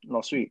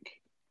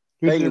week.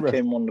 Bailey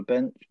came on the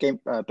bench.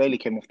 Bailey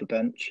came off the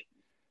bench.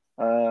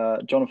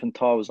 Jonathan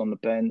Tah was on the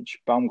bench.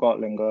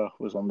 Baumgartlinger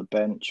was on the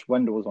bench.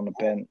 Wendell was on the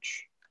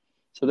bench.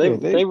 So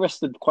they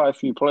rested quite a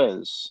few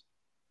players.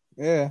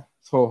 Yeah.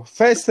 So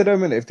first to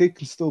them, and if they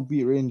can still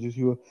beat Rangers,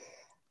 who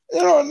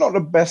are not the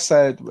best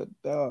side, but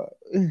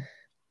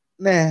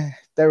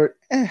they're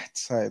an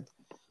side.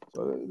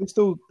 So they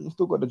still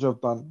got the job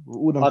done.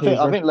 I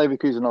think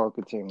Leverkusen are a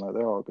good team. Like,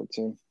 they are a good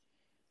team.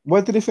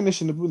 Where did they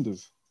finish in the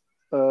Bundes?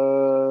 I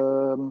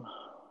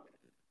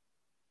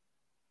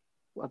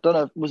don't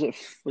know. Was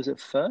it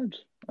third?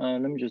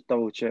 Let me just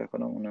double check. I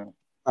don't want to.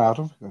 I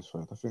don't think that's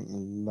third. I think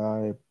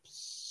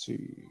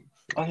Leipzig.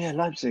 Oh yeah,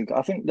 Leipzig.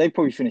 I think they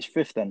probably finished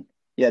fifth then.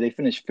 Yeah, they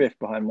finished fifth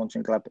behind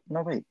Mönchengladbach.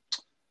 No wait.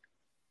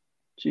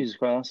 Jesus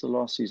Christ, that's the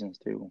last season's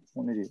table.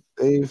 What did you?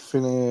 They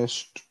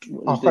finished.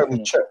 I can't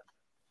even check.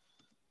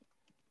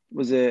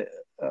 Was it?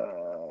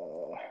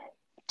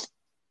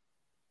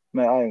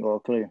 Mate, I ain't got a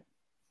clue.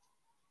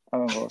 I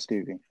haven't got a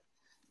Scooby.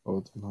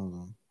 Hold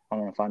on. I'm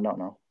going to find out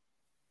now.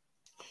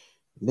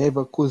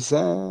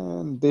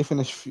 Leverkusen, they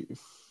finished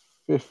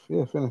fifth.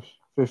 Yeah, finished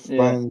fifth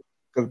behind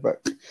Gladbach.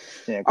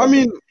 Yeah, I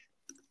mean,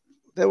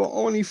 they were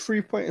only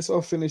 3 points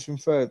off finishing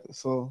third.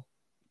 So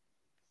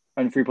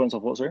only 3 points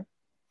off what, sorry?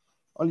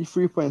 Only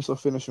 3 points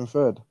off finishing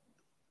third.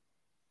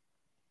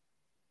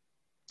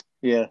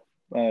 Yeah,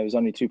 it was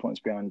only 2 points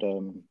behind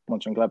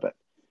Mönchengladbach.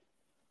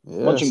 Yeah,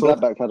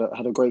 Mönchengladbach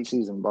had a great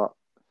season, but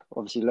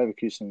obviously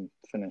Leverkusen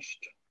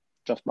finished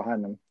just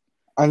behind them.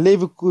 And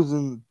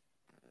Leverkusen,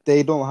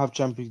 they don't have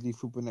Champions League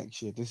football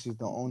next year. This is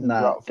the only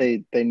route.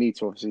 They need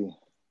to, obviously.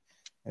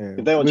 Yeah.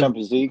 If they want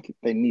Champions League,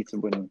 they need to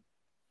win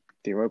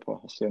the Europa.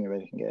 That's the only way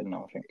they can get in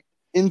now, I think.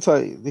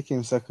 Inter, they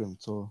came second,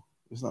 so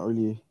it's not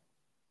really...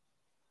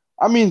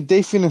 I mean,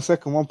 they finished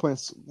second, 1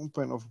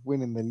 point off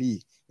winning the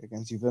league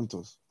against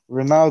Juventus.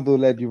 Ronaldo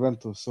led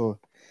Juventus, so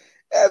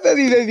a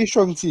very, very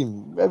strong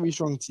team. Very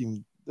strong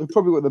team. They've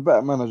probably got the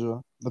better manager.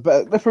 They've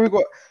probably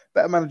got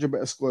better manager,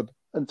 better squad.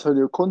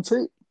 Antonio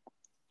Conte?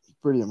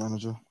 Brilliant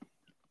manager.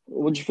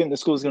 What do you think the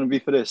score's going to be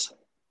for this?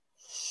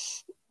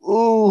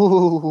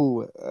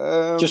 Ooh.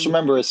 Just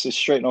remember, it's a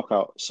straight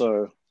knockout,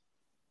 so...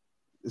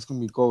 It's going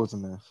to be goals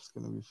in there. It's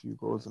going to be a few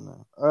goals in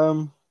there.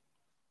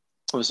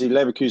 Obviously,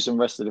 Leverkusen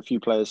rested a few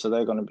players, so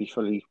they're going to be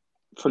fully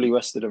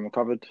rested and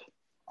recovered.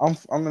 I'm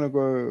going to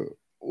go...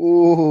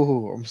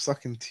 Oh, I'm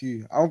stuck in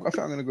 2. I think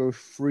I'm going to go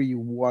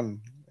 3-1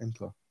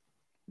 Inter.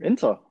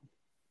 Inter?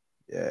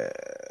 Yeah.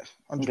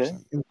 100%. Okay.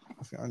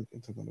 I think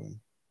Inter going to win.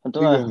 I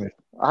don't know.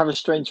 I have a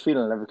strange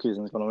feeling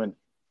Leverkusen's going to win.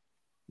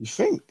 You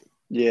think?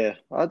 Yeah.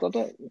 I don't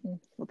know.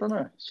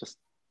 It's just...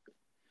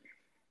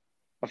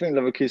 I think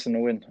Leverkusen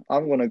will win.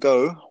 I'm going to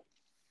go...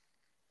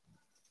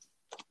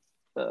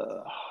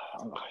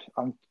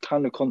 I'm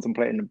kind of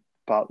contemplating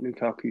about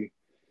Lukaku.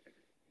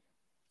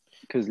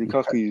 Because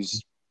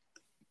Lukaku's...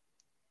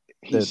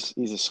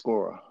 He's a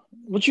scorer.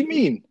 What do you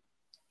mean?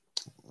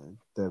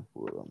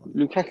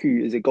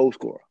 Lukaku is a goal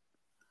scorer.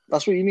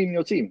 That's what you need in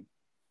your team.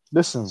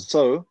 Listen.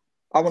 So,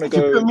 I want to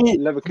go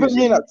Leverkusen. Put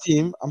me in that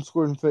team, I'm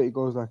scoring 30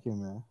 goals like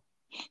him, man.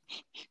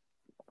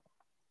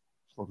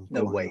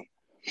 No way.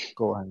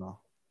 Go on now.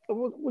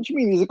 What do you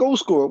mean? He's a goal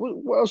scorer.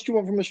 What else do you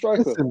want from a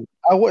striker? Listen,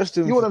 I watched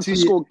him. You want him to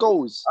score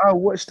goals? I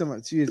watched him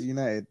at 2 years at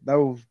United.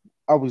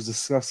 I was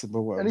disgusted by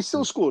what. And he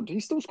still scored. He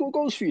still scored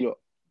goals for you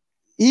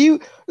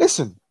lot.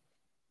 Listen.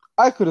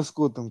 I could have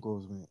scored them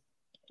goals, mate.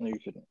 No, you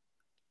couldn't.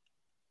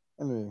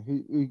 Anyway,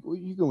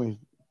 you go with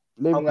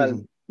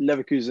Leverkusen.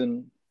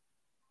 Leverkusen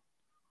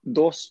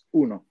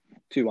 2-1.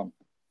 2-1.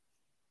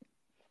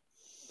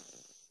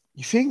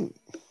 You think?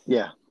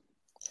 Yeah.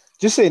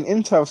 Just saying,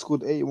 Inter have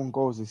scored 81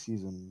 goals this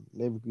season.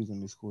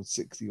 Leverkusen, they scored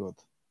 60 odd.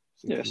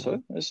 Yeah,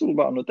 so it's all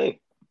about on the day.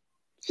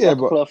 It's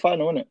but a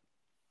final, isn't it?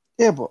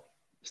 Yeah, but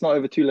it's not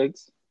over 2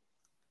 legs.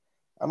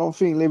 I don't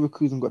think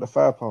Leverkusen got the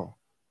firepower.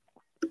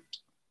 I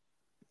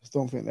just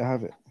don't think they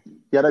have it.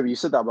 Yeah, no, but you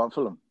said that about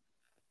Fulham.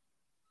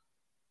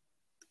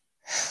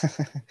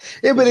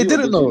 Yeah, but they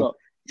didn't know.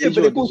 Yeah,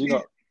 but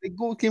the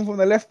goal came from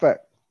the left back.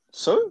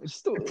 So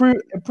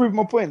it proved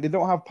my point. They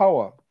don't have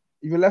power.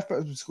 If your left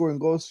back is scoring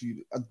goals for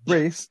you at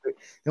brace, they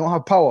don't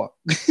have power.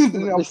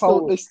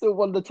 They still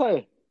won the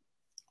tie.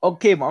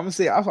 Okay, but I'm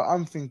saying that's what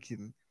I'm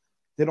thinking.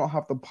 They don't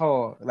have the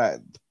power.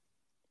 Like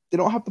they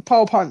don't have the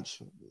power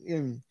punch.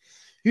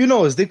 Who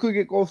knows? They could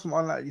get goals from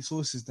unlikely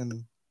sources.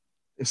 Then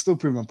it's still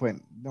proving my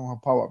point. They don't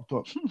have power up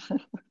top.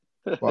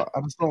 But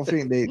I just don't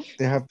think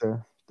they have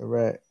the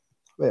right.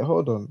 Wait,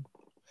 hold on.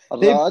 I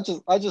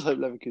just hope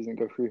Leverkusen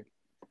go through.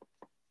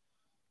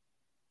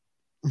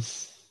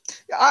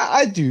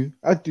 I do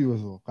as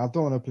well. I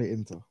don't want to play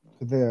Inter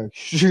because they're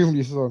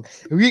extremely strong.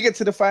 If we get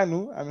to the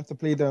final, I have to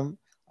play them.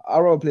 I'd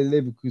rather play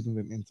Leverkusen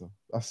than Inter.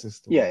 That's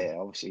just the way.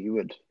 Obviously you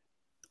would,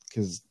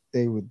 because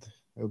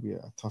it'll be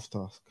a tough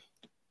task.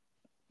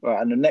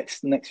 Right, and the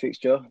next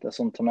fixture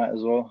that's on tonight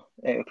as well,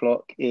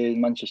 8:00, is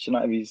Manchester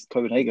United vs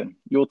Copenhagen.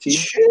 Your team.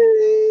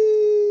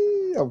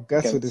 I'm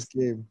gassed with this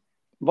game.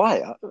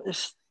 Right,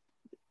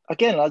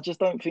 again, I just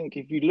don't think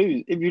if you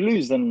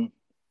lose, then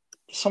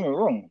there's something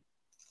wrong.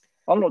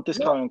 I'm not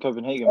discounting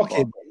Copenhagen.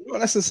 Okay, but not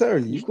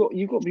necessarily. You've got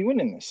to be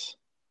winning this.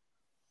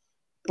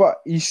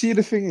 But you see,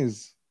 the thing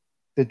is,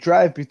 the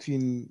drive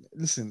between.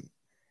 Listen,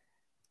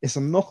 it's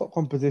a knockout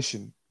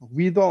competition.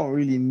 We don't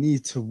really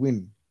need to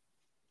win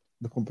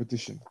the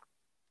competition.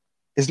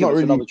 It's not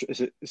really.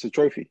 It's a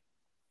trophy.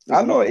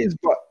 I know it is,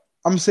 but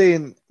I'm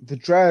saying the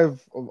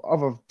drive of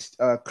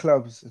other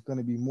clubs is going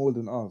to be more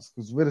than ours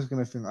because we're just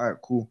going to think, all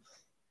right, cool.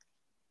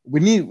 We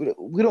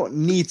don't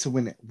need to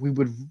win it. We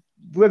would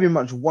very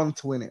much want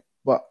to win it,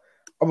 but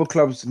other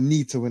clubs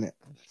need to win it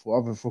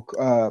for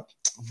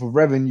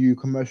revenue,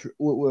 commercial.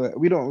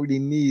 We don't really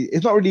need.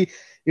 It's not really.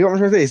 You know what I'm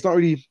trying to say? It's not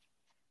really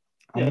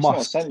a must. It's not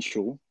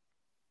essential.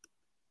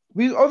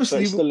 We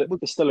obviously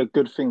it's still a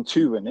good thing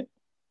to win it.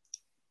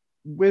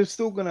 We're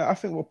still gonna. I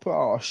think we'll put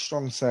out a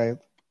strong side.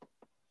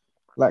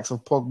 Likes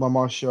of Pogba,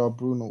 Martial,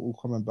 Bruno, all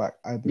coming back.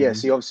 I believe. Yeah.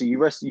 See, obviously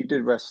you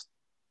did rest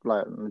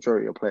like the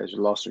majority of players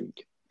last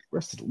week.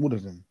 Rested all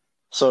of them.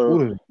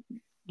 So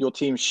your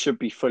team should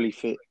be fully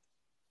fit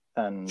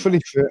and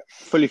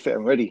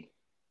ready.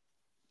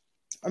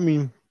 I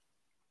mean,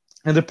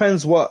 it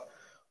depends what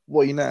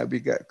United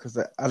we get, because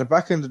at the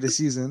back end of the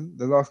season,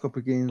 the last couple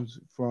of games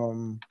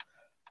from,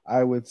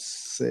 I would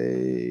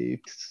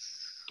say,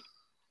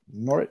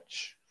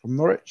 Norwich,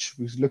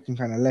 was looking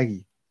kind of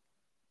leggy.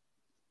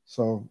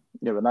 So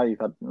yeah, but now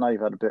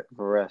you've had a bit of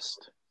a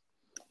rest.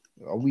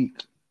 A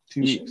week,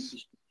 2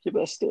 weeks. Yeah,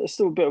 but it's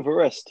still a bit of a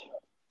rest.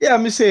 Yeah,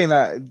 I'm just saying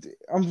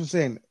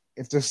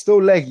if they're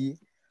still leggy,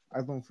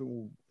 I don't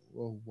think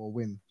we'll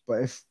win.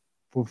 But if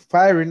we're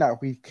firing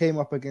out, we came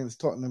up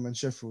against Tottenham and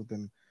Sheffield,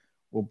 then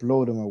we'll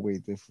blow them away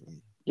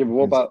differently. Yeah,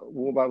 but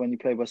what about when you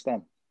play West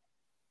Ham?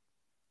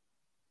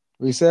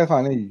 You say I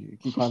can't hear you. You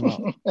keep coming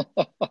out.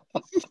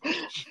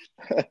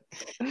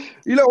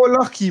 You lot were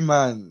lucky,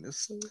 man.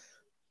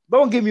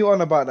 Don't get me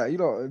on about that. You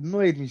know, it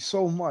annoyed me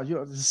so much. You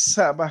know, just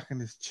sat back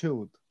and just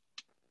chilled.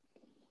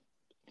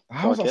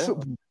 How's that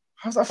football?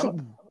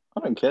 I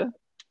don't care.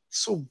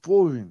 It's so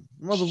boring.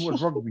 You might as well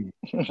watch rugby.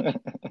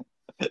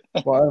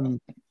 But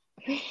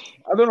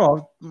I don't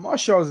know.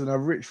 Martial's in a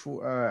rich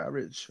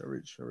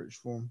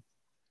form.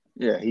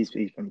 Yeah, he's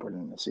been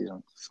brilliant this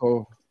season.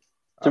 So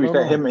to be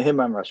fair, him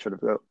and Rashford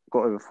have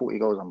got over 40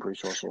 goals. I'm pretty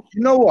sure. So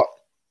you know what?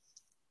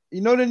 You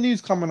know the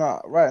news coming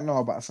out right now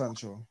about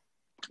Sancho.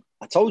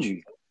 I told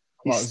you,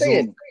 he's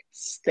staying.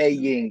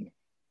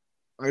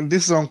 And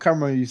this is on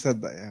camera. You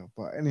said that, yeah.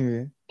 But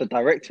anyway, the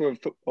director of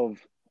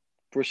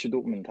Borussia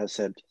Dortmund has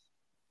said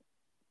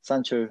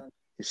Sancho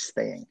is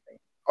staying.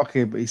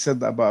 Okay, but he said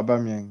that about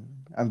Aubameyang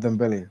and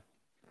Dembele.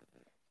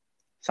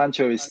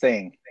 Sancho is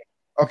staying.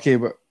 Okay,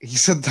 but he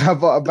said that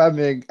about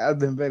Aubameyang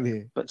and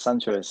Dembele. But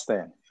Sancho is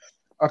staying.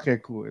 Okay,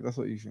 cool. That's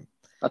what you think.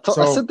 I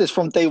said this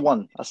from day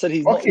one. I said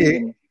he's not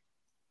leaving.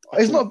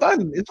 It's not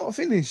done. It's not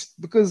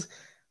finished because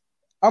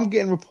I'm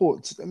getting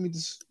reports. I'm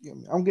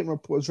getting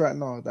reports right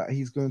now that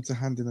he's going to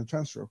hand in a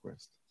transfer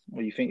request.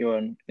 Well, you think you're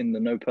in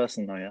the no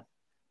person now, yeah?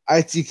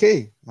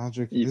 ITK. No, I'm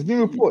joking. There's been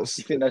reports.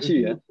 You think that's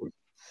you, yeah? Reports.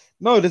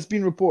 No, there's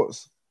been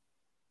reports.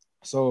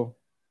 So,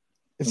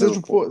 if there's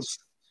reports,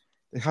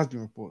 there has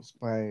been reports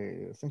by,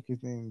 I think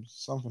his name's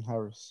something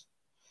Harris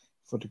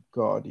for The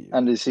Guardian.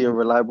 And is he a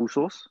reliable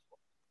source?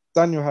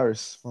 Daniel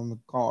Harris from The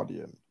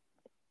Guardian.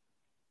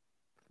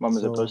 When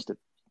was it posted?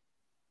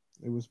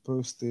 It was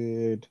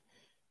posted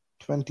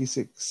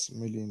 26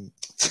 million.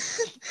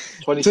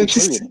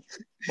 26 million?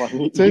 Well,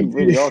 you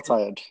really are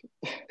tired.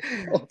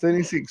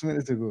 26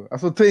 minutes ago. I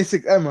thought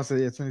 26 M. I said,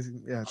 yeah,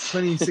 26. Yeah,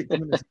 26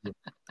 minutes ago.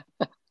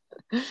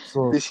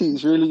 So, this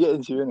heat's really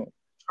getting to you, isn't it?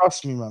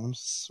 Trust me, man. I'm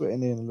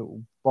sweating in a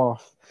little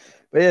bath.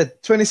 But yeah,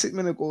 26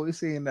 minutes ago, he's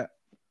saying that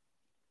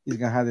he's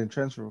going to have a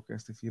transfer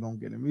request if you don't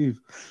get a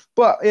move.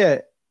 But yeah,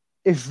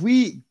 if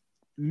we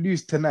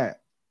lose tonight,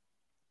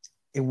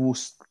 it will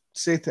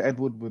say to Ed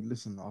Woodward,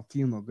 listen, our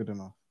team's not good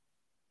enough.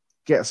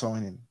 Get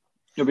someone in.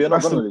 Yeah, but you're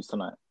not going to lose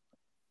tonight.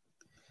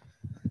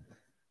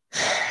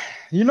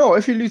 You know,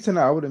 if you lose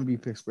tonight, I wouldn't be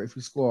pissed. But if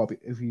we score,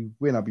 if we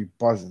win, I'll be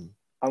buzzing.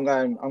 I'm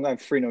going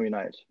 3-0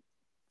 United.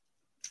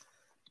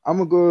 I'm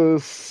going to go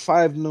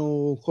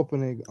 5-0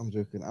 Copenhagen. I'm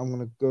joking. I'm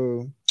going to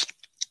go...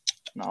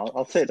 No,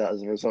 I'll take that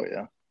as a result,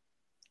 yeah.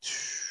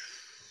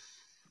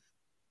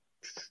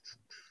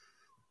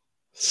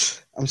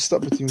 I'm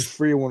stuck between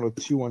 3-1 or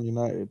 2-1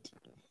 United.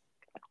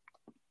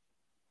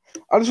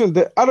 I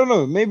don't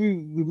know. Maybe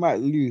we might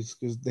lose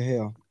because De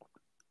Gea.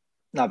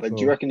 No, but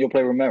do you reckon you'll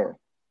play Romero?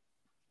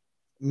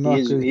 No,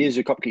 he is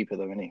your cup keeper,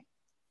 though, isn't he?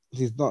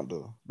 He's not,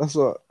 though. That's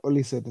what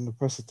Oli said in the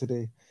presser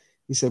today.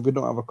 He said we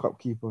don't have a cup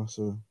keeper,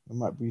 so it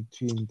might be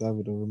between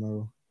David or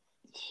Romero.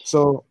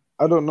 So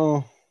I don't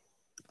know.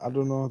 It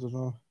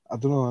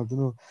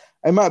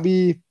might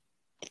be.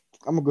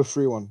 I'm gonna go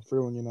 3-1.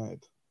 3-1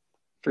 United.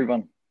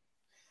 3-1.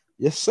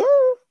 Yes, sir.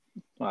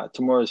 All right.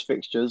 Tomorrow's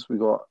fixtures, we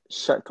got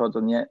Shakhtar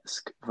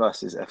Donetsk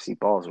versus FC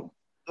Basel.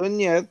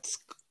 Donetsk.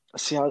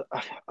 See, I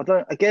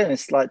don't. Again,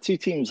 it's like two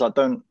teams I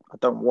don't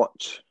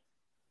watch,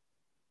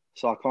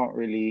 so I can't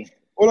really.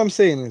 All I'm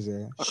saying is,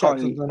 I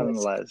can't really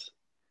analyze.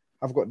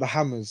 I've got the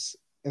hammers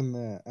in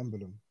the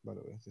emblem, by the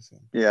way. Just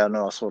saying. Yeah,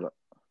 no, I saw that.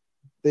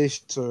 They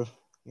should,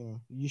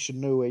 you should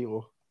know where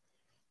your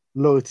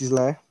loyalties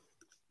lie.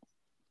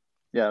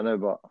 Yeah, I know,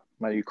 but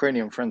my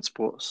Ukrainian friend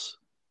supports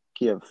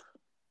Kiev.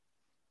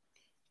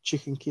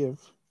 Chicken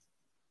Kiev.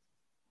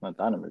 My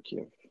Dynamo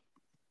Kiev.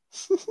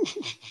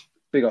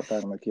 Big up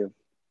Dynamo Kiev.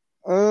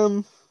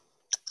 I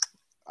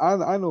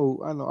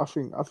know. I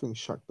think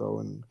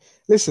Shakhtar and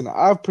listen.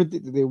 I've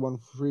predicted they won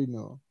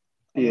 3-0.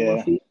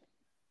 Yeah.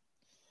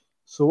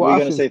 So what are you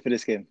going to say for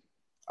this game?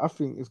 I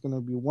think it's going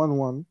to be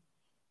 1-1.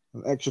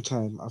 An extra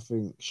time. I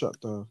think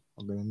Shakhtar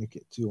are going to nick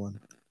it 2-1.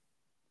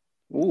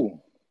 Ooh.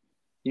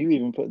 You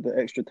even put the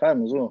extra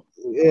time as well.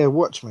 Yeah,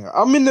 watch me.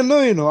 I'm in the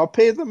know, I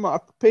paid them,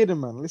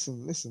 man.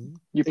 Listen.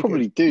 You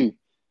probably do.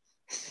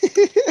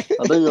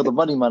 I know you're the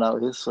money man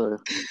out here, so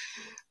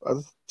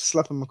I'll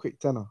slap him a quick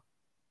tenner.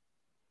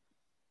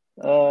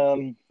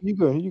 You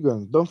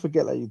go. Don't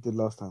forget like you did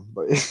last time.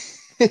 But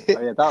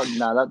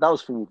that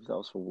was for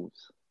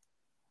Wolves.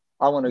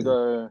 I want to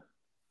go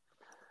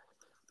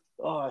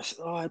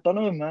I don't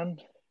know, man.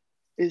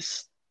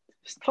 It's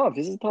tough.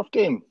 It's a tough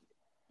game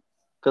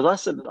because I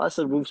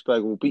said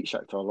Wolfsburg will beat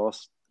Shakhtar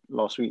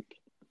last week.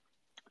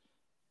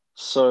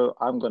 So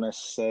I'm gonna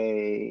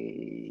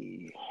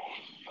say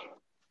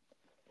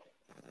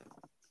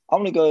I'm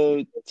gonna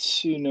go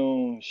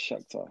 2-0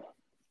 Shakhtar.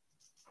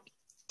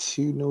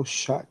 2-0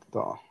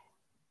 Shakhtar.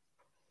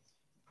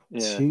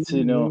 Yeah,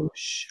 2-0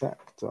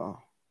 Shakhtar.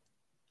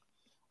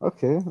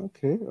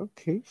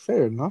 Okay.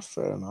 Fair enough.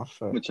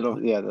 Which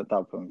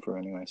that put him through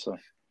anyway. So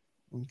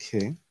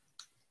okay.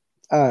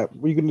 What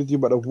are you gonna do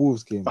about the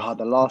Wolves game?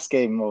 The last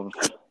game of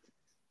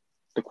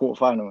the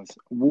quarterfinals,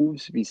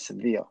 Wolves v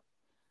Sevilla.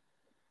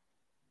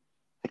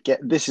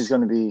 This is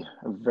going to be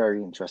a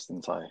very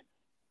interesting tie.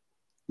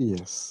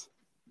 Yes.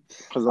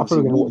 Because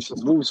obviously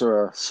Wolves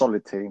are a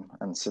solid team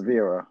and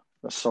Sevilla are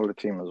a solid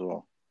team as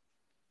well.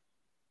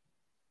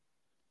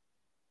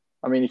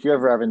 I mean, if you're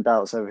ever having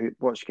doubts over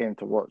which game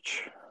to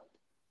watch,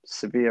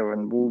 Sevilla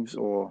and Wolves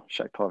or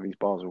Shakhtar v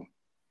Basel,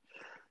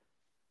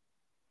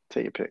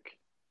 take your pick.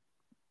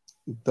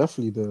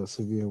 Definitely the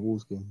Sevilla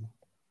Wolves game.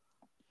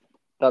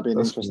 That'd be an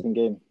interesting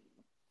game.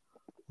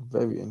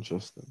 Very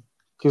interesting.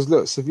 Because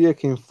look, Sevilla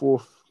came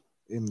fourth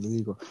in the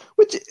Liga,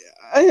 which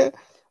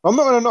I'm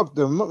not going to knock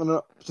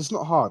them. It's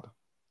not hard.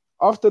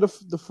 After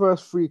the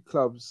first three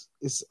clubs,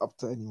 it's up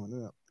to anyone,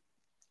 isn't it?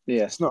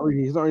 Yeah. It's not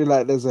really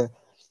like there's a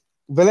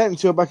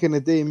Valencia back in the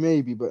day,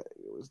 maybe, but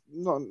it was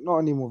not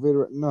anymore.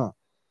 No.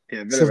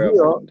 Yeah,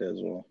 Sevilla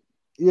as well.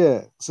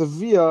 Yeah,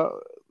 Sevilla,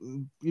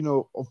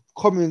 of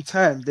common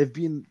time, they've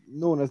been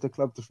known as the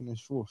club to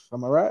finish fourth.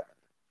 Am I right?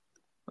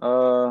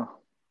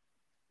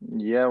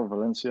 Yeah,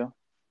 Valencia.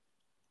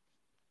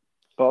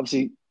 But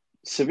obviously,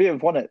 Sevilla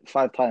have won it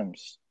 5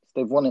 times.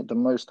 They've won it the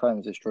most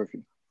times, this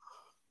trophy.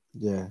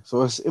 Yeah,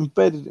 so it's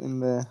embedded in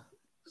their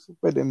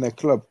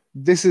club.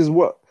 This is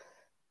what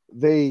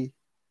they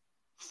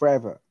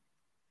thrive at.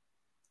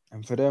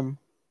 And for them,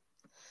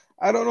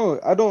 I don't know.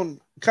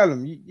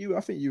 Callum,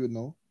 I think you would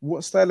know.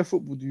 What style of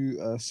football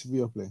do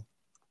Sevilla play?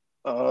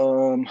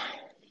 Are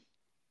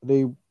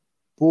they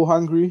ball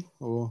hungry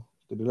or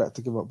do they like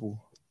to give up ball?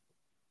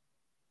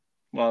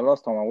 Well,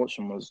 last time I watched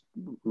them was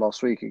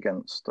last week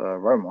against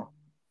Roma.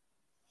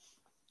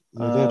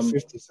 Yeah, they had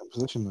 50%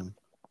 possession then.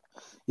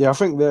 Yeah, I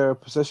think they're a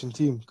possession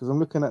team because I'm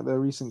looking at their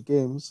recent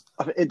games.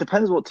 It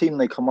depends what team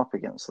they come up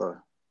against, though.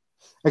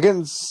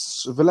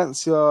 Against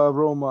Valencia,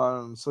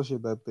 Roma, and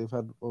Sociedad, they've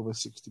had over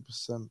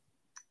 60%.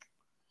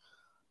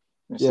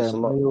 Yeah,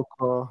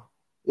 Mallorca.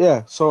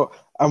 Yeah, so,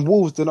 and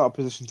Wolves, they're not a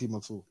possession team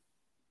at all.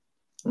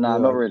 Nah,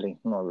 not really.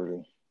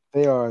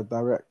 They are a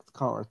direct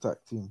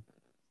counter-attack team.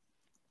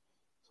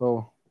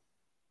 So,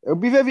 it'll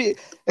be very...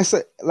 It's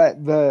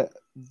like the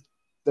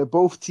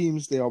both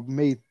teams, they are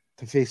made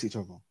to face each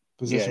other.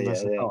 Possession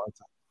versus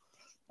counter-attack.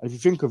 If you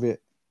think of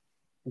it,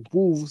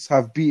 Wolves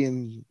have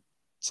beaten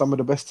some of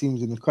the best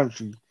teams in the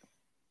country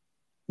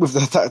with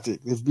their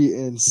tactic. They've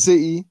beaten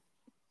City.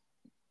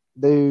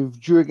 They've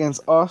drew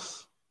against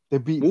us. They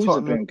beat Wolves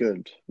Tottenham.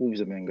 Wolves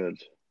have been good.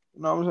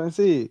 You know what I'm trying to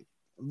say?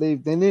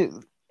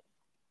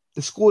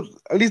 They scored.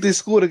 At least they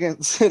scored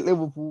against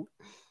Liverpool.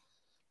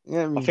 You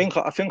know what I mean?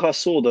 I think I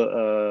saw that.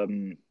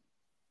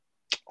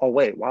 Oh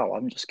wait! Wow!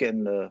 I'm just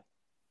getting the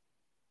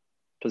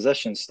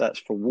possession stats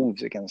for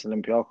Wolves against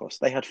Olympiacos.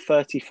 They had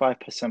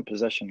 35%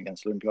 possession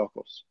against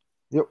Olympiacos.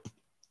 Yep.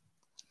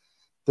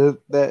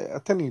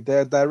 I'm telling you,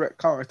 they're a direct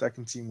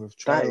counter-attacking team with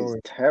Traore. That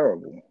is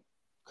terrible.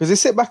 Because they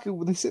sit back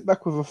with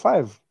a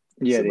 5.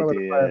 Yeah, they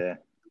do. Yeah.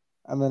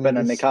 And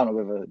then they counter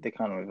with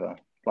a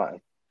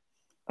like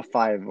a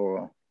 5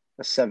 or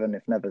a 7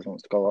 if Neves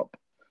wants to go up.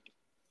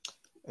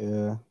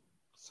 Yeah.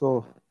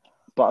 So,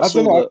 but I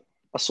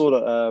saw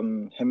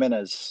that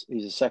Jimenez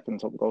is the second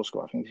top goal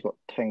scorer. I think he's got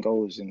 10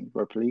 goals in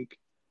Europa League.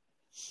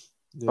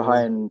 Yeah.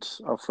 Behind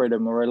Alfredo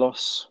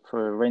Morelos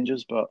for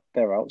Rangers, but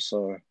they're out.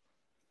 So,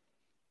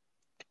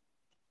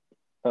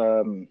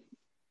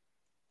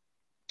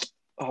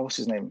 what's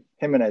his name?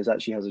 Jimenez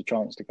actually has a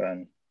chance to go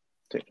and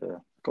take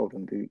the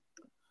golden boot.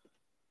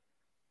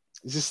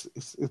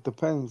 It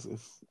depends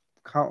if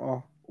counter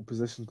or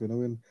possession is going to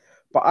win.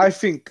 But I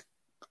think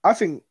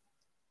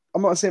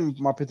I'm not saying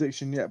my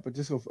prediction yet, but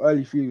just with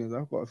early feelings,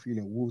 I've got a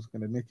feeling Wolves are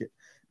going to nick it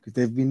because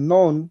they've been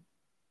known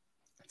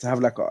to have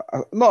like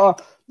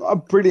not a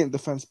brilliant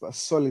defense, but a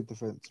solid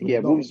defense. Yeah,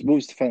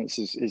 Wolves' defense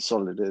is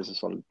solid. It is a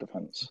solid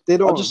defense.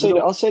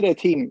 I'll say their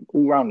team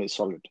all round is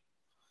solid.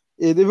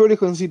 Yeah, they've already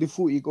conceded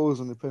 40 goals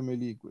in the Premier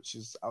League, which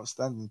is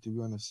outstanding, to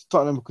be honest.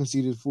 Tottenham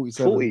conceded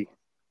 47. 40?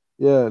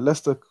 Yeah,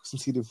 Leicester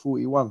conceded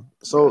 41.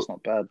 So that's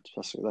not bad.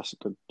 That's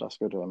good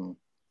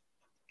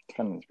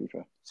defending, to be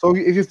fair. So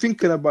if you're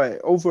thinking about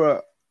it,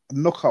 over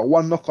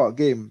one knockout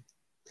game,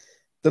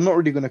 they're not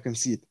really going to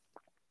concede.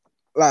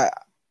 Like,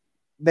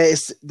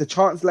 there's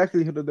the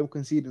likelihood of them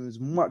conceding is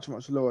much,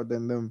 much lower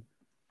than them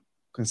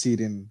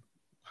conceding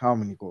how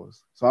many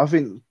goals. So I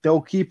think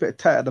they'll keep it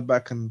tight at the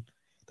back and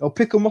they'll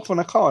pick them off on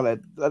a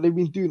counter like they've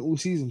been doing all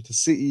season to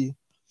City,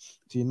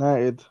 to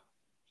United.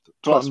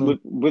 Plus,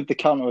 with the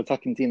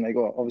counter-attacking team they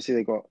got, obviously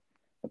they got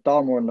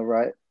Adama on the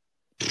right.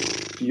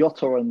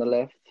 Jota on the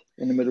left.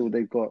 In the middle,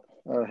 they've got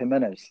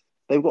Jimenez.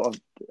 They've got a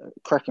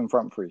cracking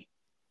front three.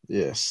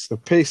 Yes, the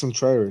pace on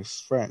Traore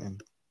is frightening.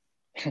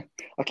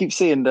 I keep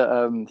seeing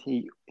that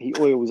he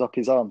oils up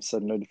his arms so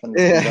no defender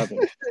can grab him.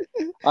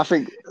 I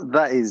think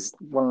that is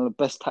one of the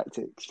best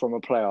tactics from a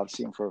player I've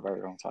seen for a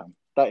very long time.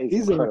 That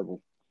is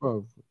incredible.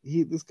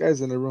 This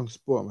guy's in the wrong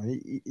sport,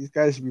 man. This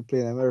guy should be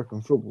playing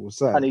American football.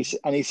 So. And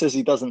he says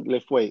he doesn't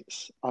lift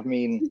weights. I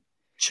mean,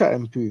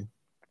 chatting poo.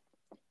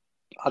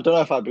 I don't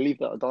know if I believe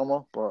that,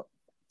 Adama, but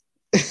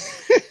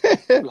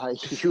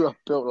like you are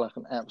built like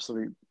an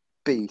absolute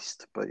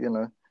beast. But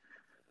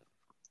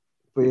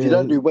if you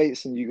don't do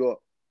weights and you got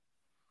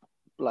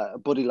like a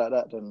body like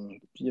that, then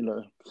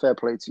fair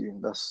play to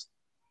you.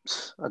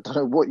 I don't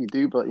know what you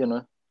do, but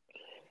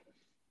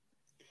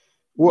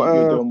what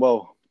you're doing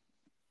well.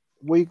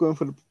 What are you going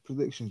for the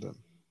prediction then?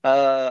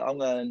 I'm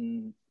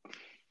going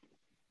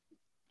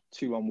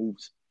 2-1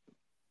 Wolves.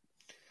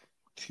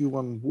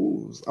 2-1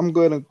 Wolves. I'm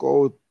going to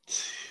go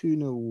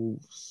 2-0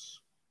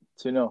 Wolves.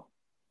 2-0.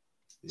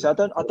 Yeah.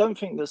 So I don't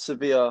think that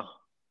Sevilla,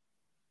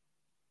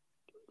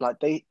 like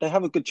they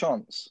have a good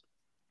chance,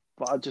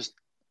 but I just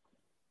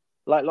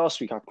like last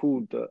week I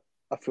called that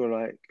I feel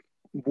like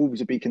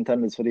Wolves would be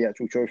contenders for the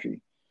actual trophy.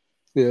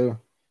 Yeah.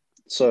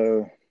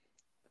 So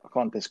I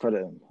can't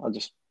discredit them.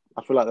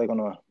 I feel like they're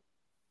gonna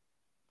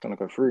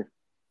go through.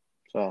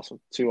 So that's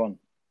 2-1.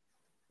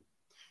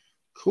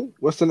 Cool.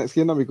 What's the next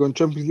game now? We're going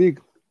Champions League.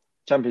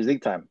 Champions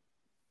League time.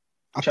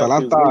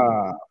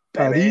 Atalanta.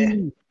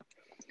 Baby.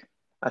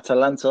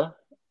 Atalanta.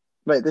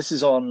 Wait, this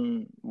is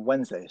on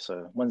Wednesday,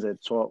 so Wednesday the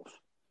 12th.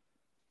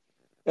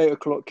 8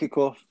 o'clock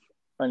kickoff.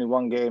 Only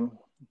one game.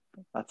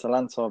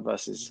 Atalanta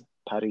versus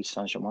Paris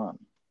Saint-Germain.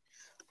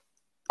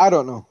 I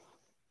don't know.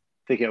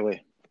 Take it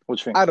away. What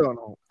do you think? I don't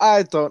know.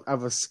 I don't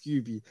have a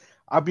Scooby.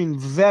 I've been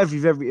very,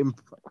 very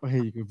impressed. Oh,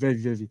 here you go.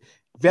 Very, very,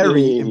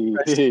 very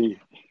impressed.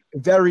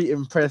 Very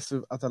impressed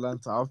with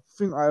Atalanta. I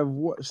think I've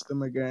watched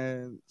them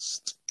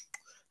against, I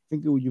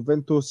think it was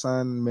Juventus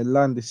and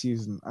Milan this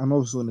season, and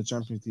also in the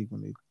Champions League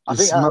when they. I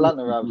think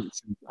Atalanta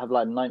have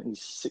like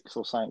 96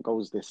 or something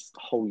goals this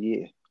whole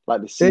year,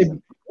 like this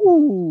season.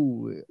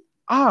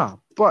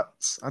 But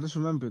I just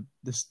remembered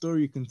the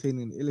story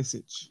containing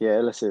Ilicic. Yeah,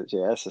 Ilicic.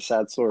 Yeah, that's a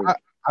sad story.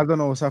 I don't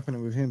know what's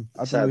happening with him.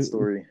 Sad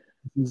story.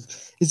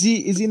 Is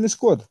he in the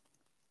squad?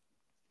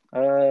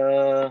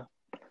 I'm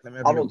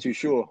not too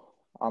sure.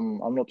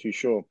 I'm not too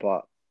sure,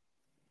 but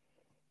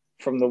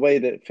from the way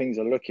that things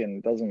are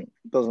looking, doesn't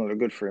look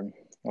good for him.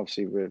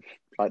 Obviously, with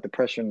like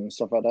depression and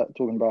stuff like that,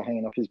 talking about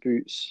hanging up his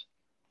boots.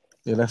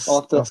 Yeah, that's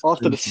after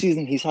the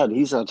season he's had.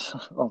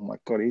 Oh my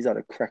god, he's had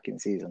a cracking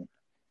season.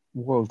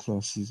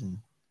 World-class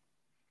season.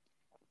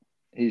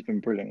 He's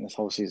been brilliant this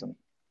whole season.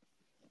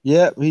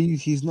 Yeah,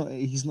 he's not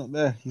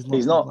there. He's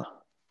not.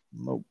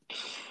 Nope.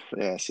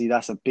 Yeah, see,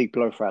 that's a big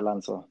blow for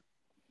Atalanta.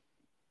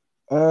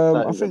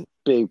 I think a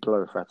big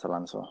blow for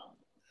Atalanta.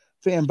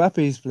 I think Mbappe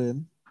is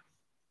playing.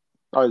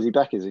 Oh, is he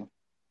back? Is he?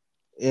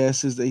 Yeah, it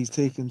says that he's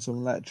taking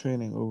some light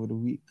training over the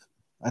week,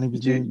 and he was.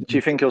 Do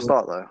you think he'll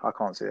start though? I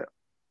can't see it.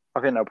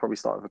 I think they'll probably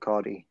start with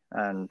Icardi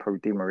and probably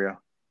Di Maria.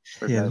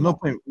 Yeah, there's no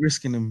point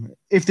risking him.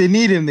 If they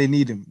need him, they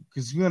need him.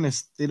 Because to be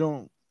honest, they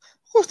don't.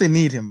 Of course, they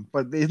need him,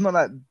 but it's not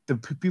like the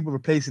people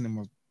replacing him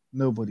are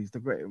nobodies. The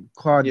great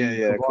Icardi.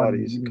 Yeah,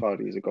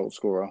 Icardi is a goal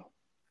scorer.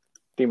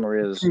 Di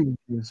Maria's good.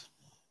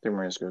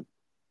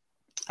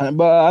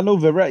 But I know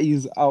Verratti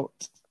is out.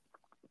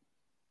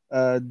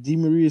 Di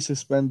Maria is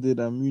suspended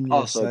and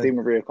Muniz. So Di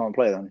Maria can't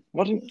play then.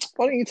 Why didn't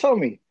you tell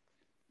me?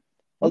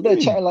 I was there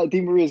chatting like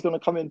Di Maria's going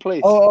to come in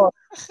place. Oh.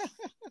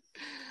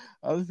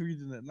 I was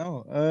reading it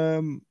now.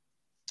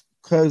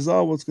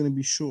 Kurzawa was going to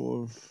be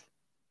short of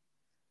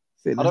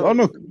fitness.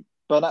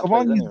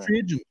 Cavani's a free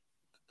agent.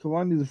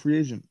 Cavani's a free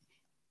agent.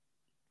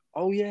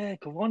 Oh yeah,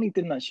 Cavani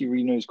didn't actually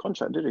renew his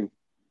contract, did he?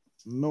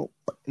 Nope,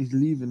 he's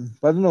leaving.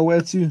 But I don't know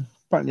where to.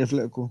 Apparently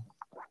Atletico.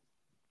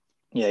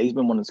 Yeah, he's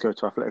been wanting to go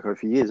to Atletico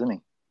for years, hasn't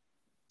he?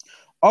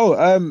 Oh,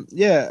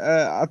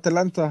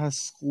 Atalanta has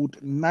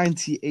scored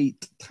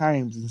 98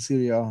 times in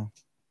Serie A.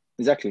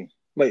 Exactly.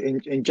 Wait,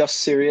 in just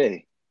Serie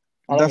A?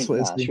 That's what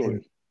it's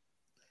saying.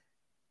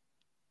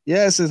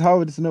 Yeah, it says,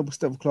 however, it's a noble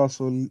step of class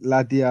for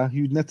Ladia,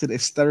 who netted a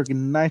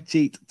staggering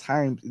 98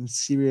 times in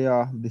Serie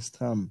A this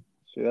term.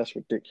 See, that's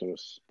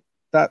ridiculous.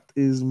 That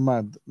is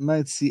mad.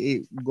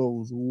 98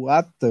 goals.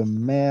 What the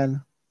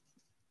man?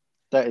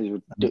 That is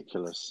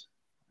ridiculous.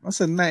 I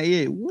said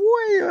 98.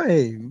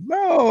 Wait.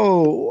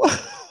 No.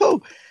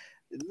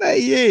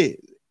 98.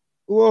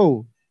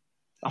 Whoa.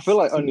 I feel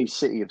like only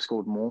City have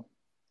scored more.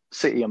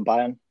 City and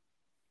Bayern.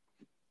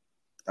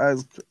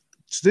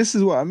 This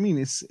is what I mean.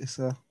 It's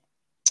a...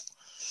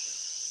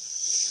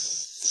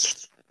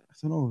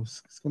 I don't know.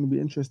 It's going to be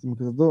interesting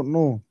because I don't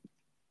know.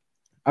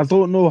 I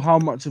don't know how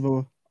much of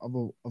a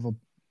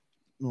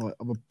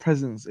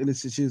presence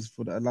Ilicic is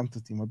for the Atlanta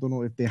team. I don't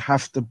know if they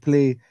have to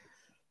play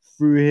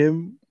through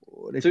him.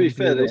 To be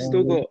fair, they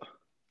still got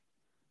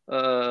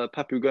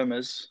Papu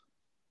Gomez.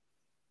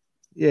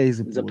 Yeah,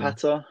 he's a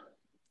Zapata.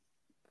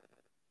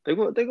 They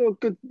got a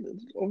good.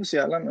 Obviously,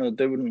 Atlanta,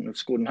 they wouldn't have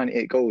scored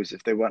 98 goals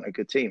if they weren't a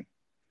good team.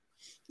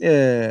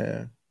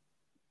 Yeah,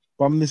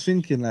 but I'm just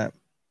thinking that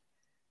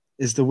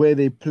it's the way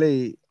they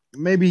play.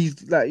 Maybe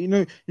like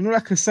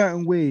like a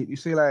certain way. You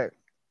say like,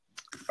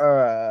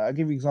 I'll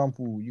give you an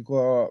example. You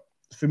got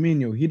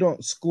Firmino. He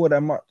don't score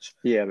that much.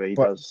 Yeah, but he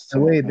But does the so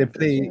way much they more for the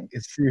play team.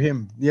 is through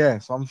him. Yeah,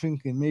 so I'm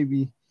thinking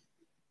maybe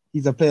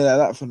he's a player like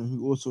that for them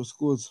who also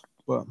scores.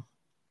 But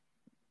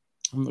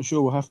I'm not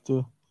sure. We'll have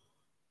to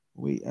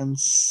wait and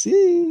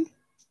see.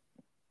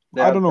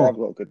 I don't They know. have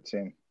got a good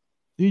team.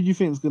 Who do you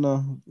think is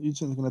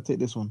gonna take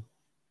this one?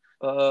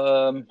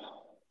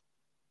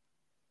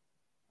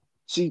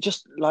 See,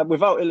 just like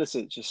without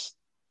Ilicic, just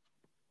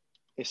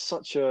it's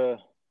such a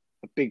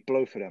big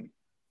blow for them.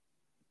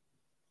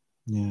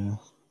 Yeah.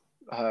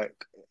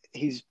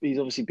 He's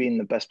obviously been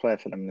the best player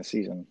for them this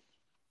season,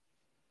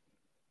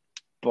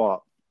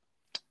 but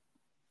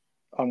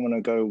I'm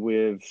gonna go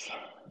with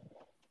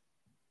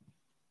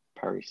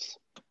Paris.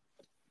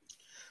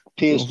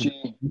 PSG.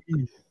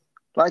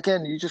 Like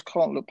again, you just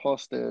can't look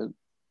past their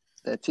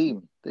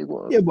team. They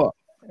got but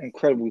an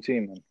incredible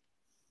team, man.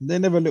 They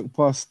never looked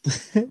past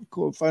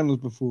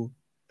quarterfinals before.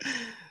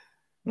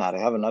 Nah, they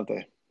haven't, have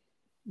they?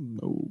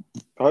 No.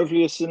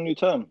 Hopefully, it's a new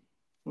turn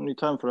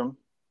for them.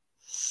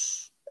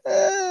 Is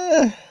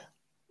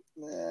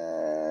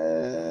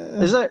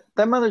that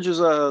their manager's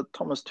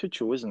Thomas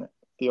Tuchel, isn't it?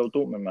 The old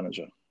Dortmund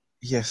manager.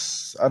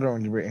 Yes, I don't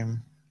really rate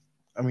him.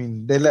 I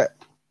mean, they let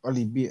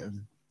Oli beat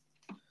him.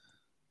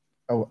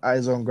 Oh,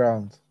 eyes on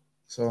ground.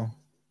 So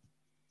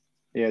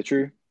yeah,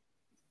 true.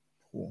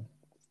 Cool.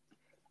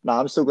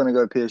 Nah, I'm still gonna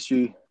go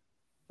PSG.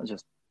 I'm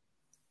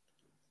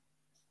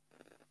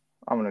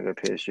gonna go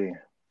PSG.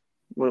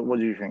 What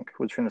do you think?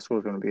 What do you think the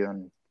score's gonna be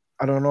on?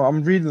 I don't know.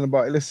 I'm reading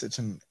about Ilicic,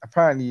 and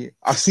apparently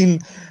I've seen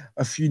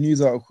a few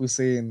news articles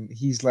saying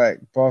he's like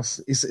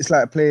It's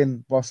like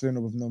playing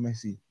Barcelona with no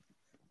Messi.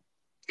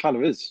 Kind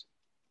of is.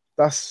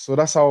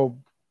 That's how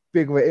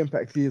big of an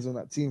impact he is on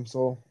that team.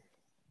 So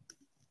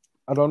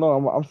I don't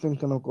know. I'm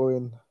thinking of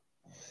going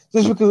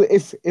just because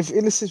if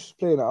Ilicic was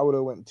playing, I would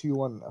have went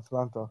 2-1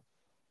 Atlanta.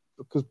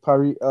 Because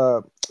Paris,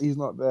 he's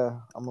not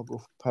there. I'm gonna go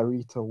for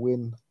Paris to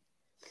win.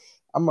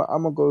 I'm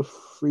gonna go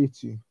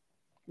 3-2.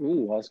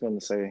 Ooh, I'm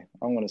gonna say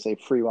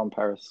 3-1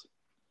 Paris.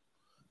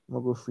 I'm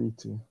gonna go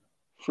 3-2.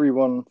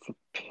 3-1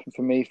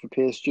 for me for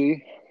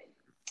PSG.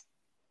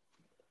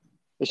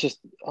 It's just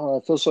I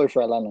feel sorry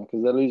for Atlanta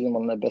because they're losing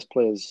one of their best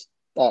players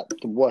at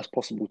the worst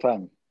possible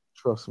time.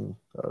 Trust me.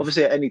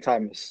 Obviously, at any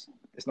time it's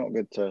not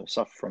good to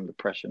suffer from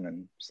depression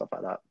and stuff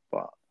like that,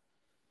 but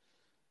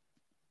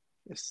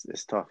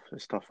it's tough.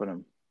 It's tough for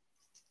them.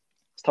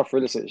 It's tough for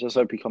Ilicic. Just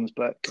hope he comes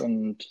back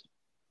and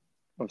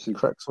obviously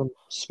cracks on,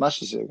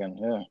 smashes it again.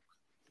 Yeah.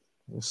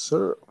 Yes,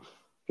 sir.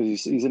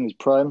 Because he's in his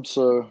prime,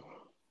 so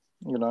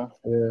Yeah.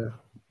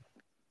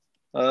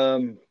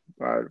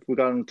 Right, we're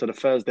going to the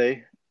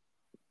Thursday,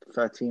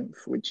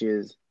 13th, which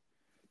is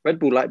Red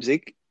Bull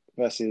Leipzig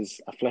versus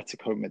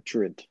Atletico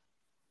Madrid.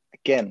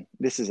 Again,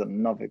 this is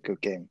another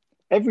good game.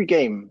 Every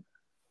game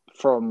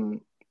from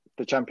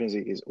the Champions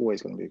League is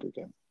always going to be a good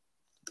game.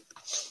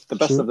 The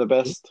best of the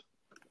best.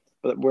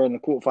 But we're in the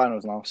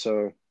quarterfinals now,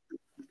 so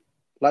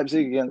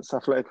Leipzig against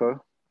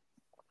Atletico.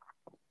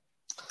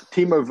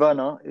 Timo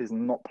Werner is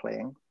not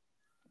playing.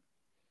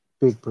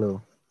 Big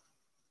blow.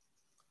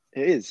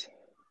 It is.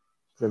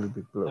 Very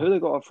big blow. Who they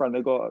got up front?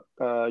 They got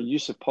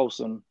Yusuf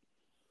Poulsen.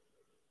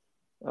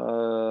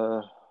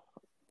 Ademola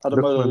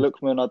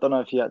Lookman. I don't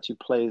know if he actually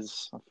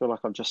plays. I feel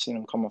like I've just seen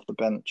him come off the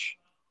bench.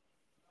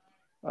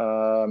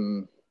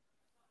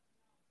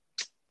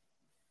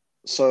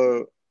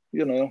 So,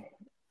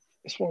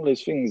 it's one of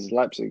those things,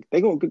 Leipzig.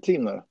 They got a good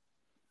team, though.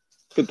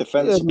 Good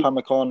defense,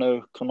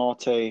 Pamecano,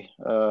 Konate,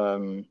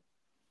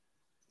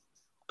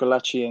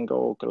 Galachi in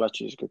goal.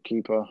 Galachi is a good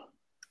keeper.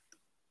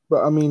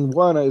 But, I mean,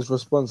 Werner is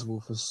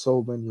responsible for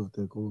so many of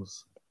their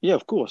goals. Yeah,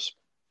 of course.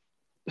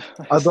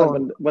 It's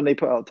like when they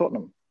put out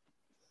Tottenham.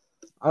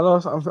 I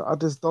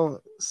just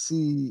don't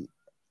see...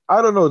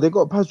 I don't know. They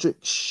got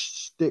Patrick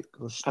Schick.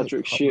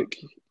 Patrick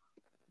Schick.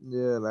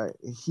 Yeah, like,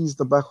 he's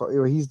the backup.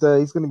 He's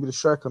going to be the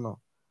striker now.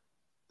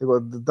 They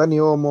got Dani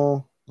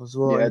Olmo as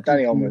well. Yeah,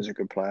 Dani Olmo is a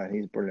good player.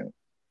 He's brilliant.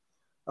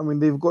 I mean,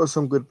 they've got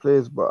some good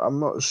players, but I'm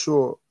not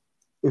sure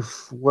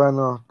if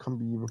Werner can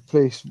be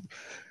replaced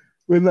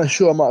within that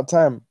short amount of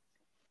time.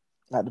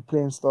 Like the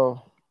playing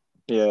style.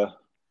 Yeah.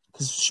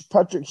 Because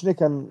Patrick Schick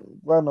and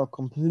Werner are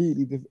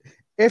completely different.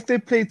 If they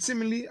played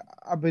similarly,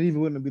 I believe it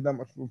wouldn't be that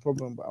much of a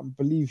problem. But I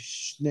believe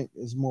Schick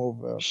is more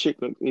of a...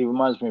 Schick, he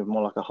reminds me of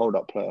more like a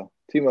hold-up player.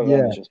 Timo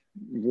Werner is just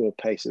real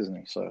pace, isn't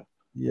he? So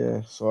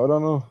yeah, so I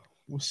don't know.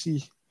 We'll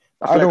see.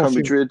 Atletico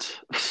Madrid,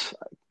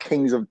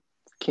 kings of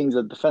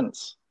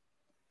defense.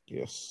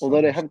 Yes.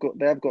 Although they have got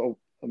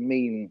a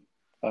mean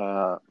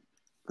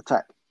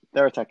attack.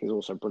 Their attack is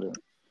also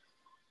brilliant.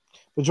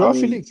 But Joao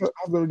Felix hasn't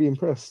really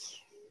impressed.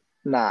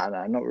 Nah,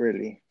 not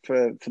really.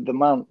 For the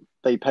amount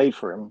they paid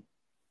for him,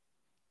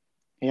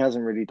 he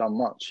hasn't really done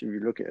much. If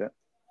you look at it,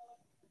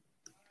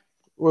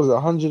 What was it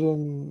 100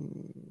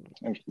 and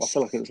I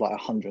feel like it was like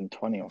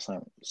 120 or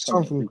something.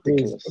 Something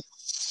ridiculous. Crazy.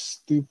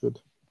 Stupid.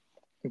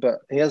 But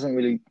he hasn't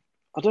really...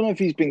 I don't know if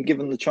he's been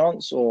given the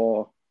chance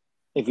or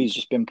if he's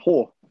just been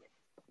poor.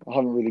 I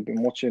haven't really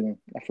been watching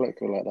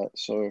Atletico like that.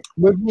 So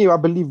with me, I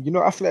believe,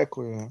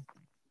 Atletico,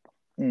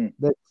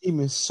 their team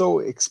is so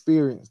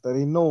experienced that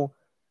they know.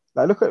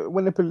 Like, look at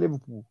when they play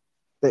Liverpool,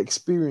 the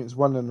experience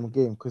running the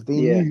game because they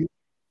knew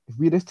if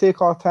we just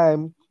take our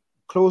time,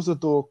 close the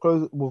door,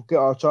 we'll get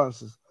our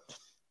chances.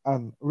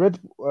 And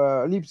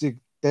Leipzig,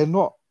 they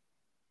don't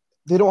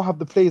have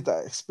the players that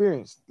are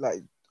experienced.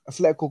 Like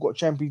Atletico got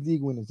Champions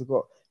League winners, they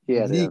got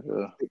league.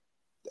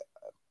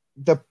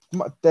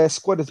 Their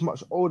squad is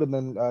much older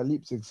than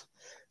Leipzig's,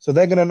 so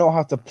they're gonna know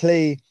how to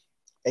play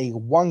a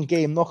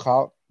one-game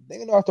knockout. They're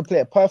gonna know how to play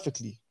it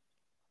perfectly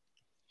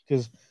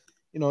because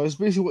it's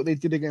basically what they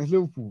did against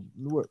Liverpool.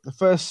 The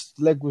first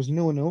leg was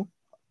 0-0.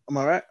 Am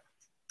I right?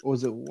 Or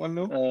was it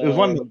 1-0? It was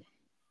 1-0.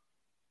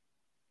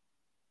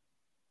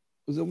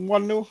 Was it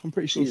 1-0? I'm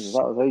pretty sure. Jesus,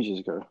 that was ages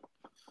ago.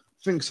 I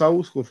think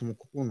Saul scored from a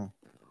corner.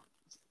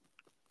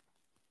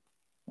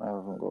 I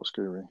haven't got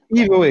Scooby.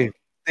 Either way,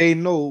 they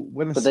know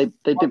when. But they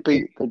did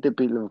beat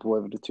Liverpool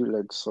over the 2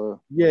 legs.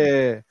 So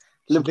yeah,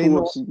 Liverpool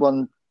obviously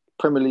won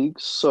Premier League,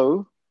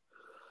 so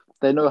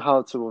they know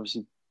how to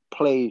obviously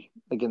play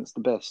against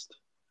the best.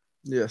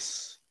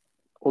 Yes.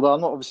 Although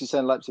I'm not obviously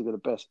saying Leipzig are the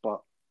best,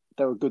 but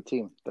they're a good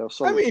team. They're a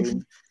solid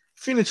team.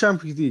 If you're in the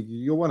Champions League,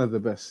 you're one of the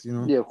best,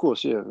 Yeah, of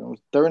course, yeah.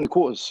 They're in the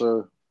quarters,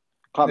 so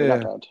can't be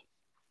that bad.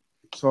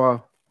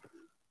 So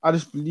I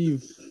just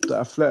believe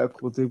that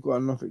Atletico, they've got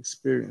enough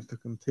experience to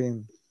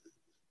contain,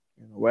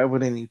 whatever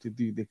they need to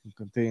do, they can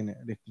contain it.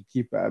 They can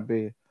keep it at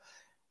bay.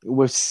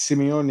 With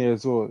Simeone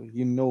as well,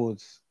 he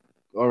knows,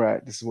 all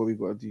right, this is what we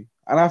got to do.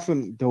 And I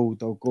think they'll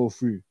go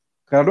through.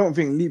 Because I don't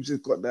think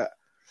Leipzig got that.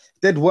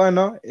 Dead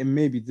Werner, it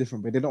may be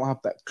different, but they don't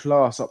have that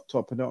class up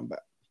top. They don't have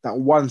that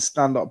one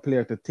stand-up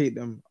player to take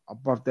them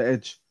above the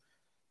edge.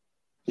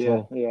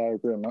 Yeah, I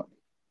agree on that.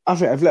 I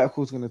think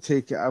Atletico's going to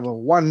take it either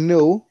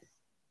 1-0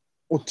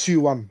 or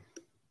 2-1.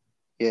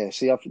 Yeah,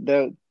 see,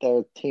 they're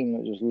a team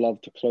that just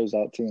love to close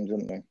out teams,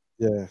 don't they?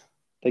 Yeah.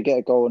 They get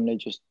a goal and they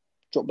just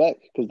drop back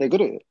because they're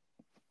good at it.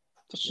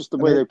 That's just the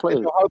way they play.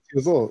 They know how to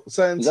as well.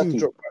 Certain teams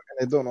drop back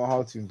and they don't know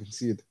how to and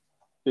concede.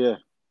 Yeah.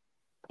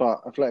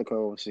 But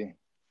Atletico, obviously,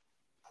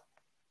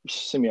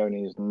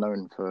 Simeone is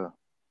known for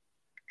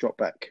drop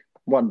back.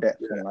 One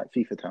depth in like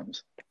FIFA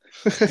terms.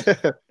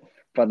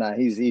 But nah,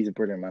 he's a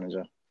brilliant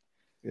manager.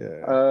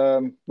 Yeah.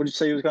 What did you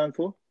say he was going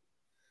for?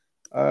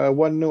 1-0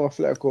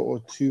 Atletico or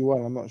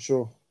 2-1, I'm not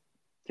sure.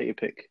 Take your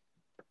pick.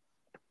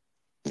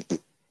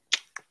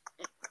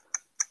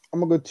 I'm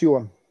going to go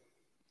 2-1.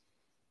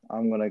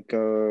 I'm going to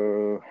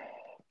go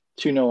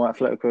 2-0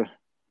 Atletico.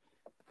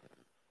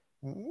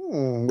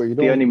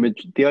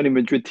 The only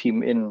Madrid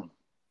team in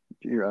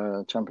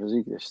Champions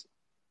League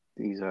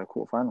these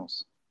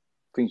quarterfinals.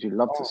 Things you'd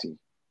love to see.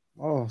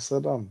 Oh,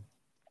 so done.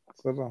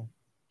 Don't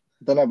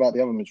know about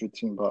the other Madrid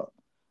team, but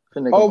I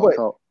think they got knocked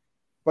out.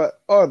 But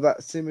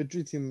that same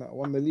Madrid team that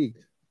won the league.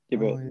 Yeah,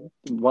 but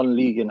one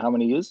league in how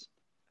many years?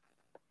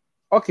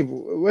 Okay, but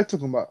we're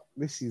talking about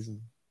this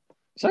season.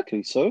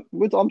 Exactly. So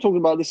I'm talking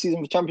about this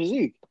season for Champions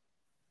League.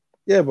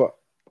 Yeah, but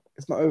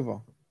it's not over.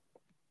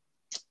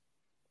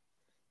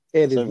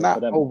 It is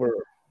not over.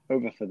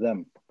 Over for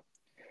them.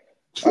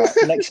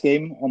 Next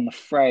game on the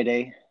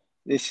Friday.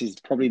 This is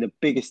probably the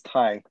biggest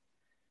tie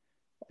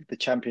of the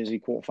Champions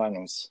League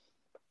quarterfinals.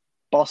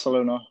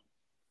 Barcelona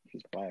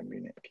versus Bayern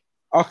Munich.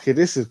 Okay,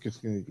 this is going to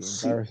be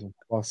embarrassing.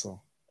 Barca.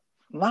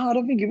 No, I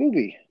don't think it will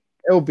be.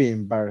 It'll be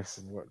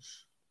embarrassing.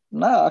 Watch.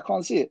 No, I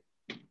can't see it.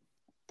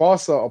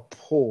 Barca are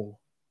poor.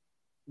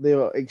 They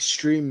are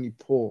extremely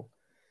poor.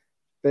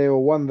 They were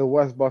one of the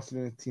worst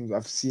Barcelona teams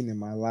I've seen in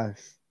my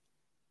life.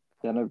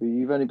 Yeah, no, but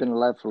you've only been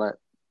alive for like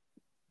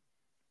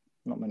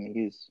not many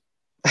years.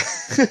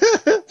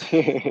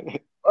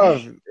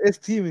 This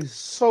team is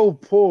so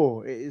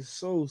poor. It is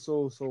so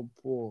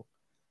poor.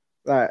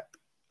 Like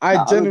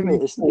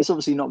genuinely, it's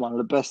obviously not one of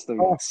the best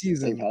last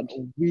season they've had.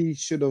 We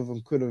should have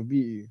and could have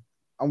beat you,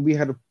 and we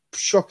had a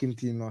shocking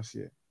team last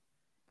year.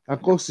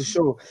 That goes to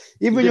show.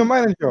 Even your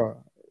manager,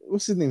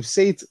 what's his name?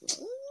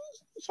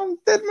 Some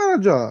dead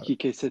manager.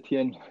 Quique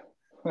Setien.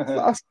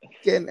 Last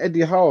getting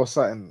Eddie Howe or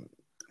something.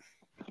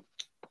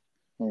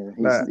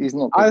 Yeah, he's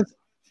not good.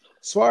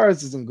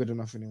 Suarez isn't good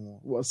enough anymore.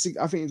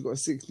 I think he's got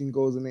 16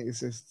 goals and 8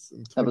 assists.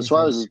 But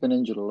Suarez has been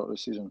injured a lot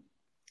this season.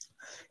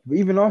 But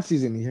even last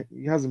season,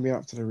 he hasn't been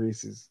up to the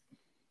races.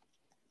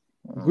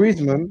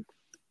 Griezmann,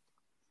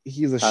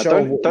 he's a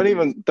show.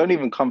 Don't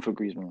even come for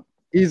Griezmann.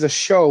 He's a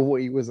show of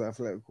what he was at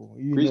Atletico.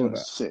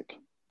 Griezmann's sick.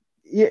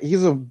 Yeah,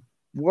 he's a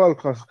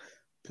world-class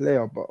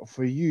player, but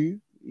for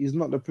you, he's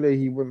not the player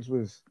he once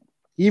was.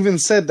 He even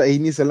said that he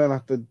needs to learn how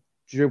to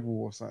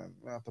dribble or something,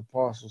 learn how to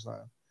pass or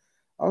something.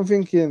 I'm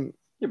thinking...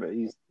 Yeah, but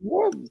he's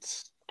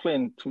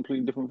playing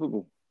completely different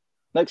football.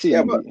 Next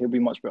season, he'll be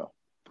much better.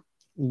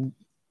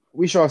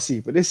 We shall see.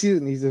 But this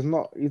season, he's just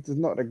not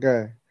the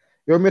guy.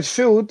 Your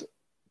midfield...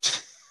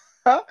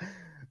 Why are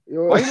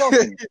you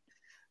laughing?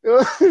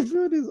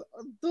 Midfield is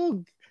a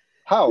dog.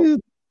 How? He's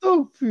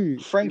dog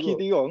food. Frankie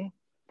de Jong,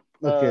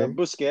 Okay.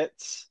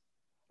 Busquets.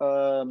 I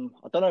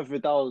don't know if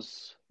Vidal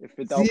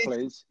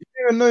plays. You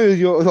don't even know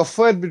your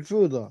third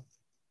midfielder.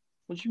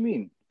 What do you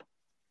mean?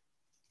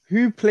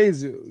 Who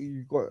plays?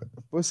 You got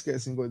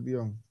Busquets and you got De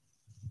Jong.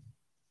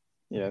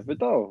 Yeah,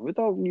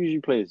 Vidal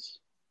usually plays.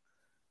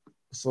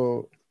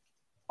 So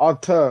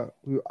Arthur,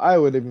 who I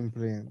would have been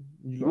playing.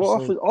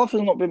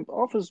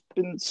 Arthur's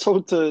been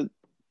sold to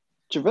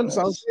Juventus.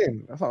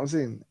 That's what I'm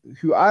saying.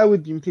 Who I would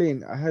have been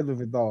playing ahead of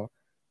Vidal,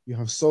 you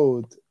have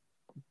sold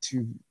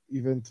to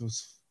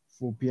Juventus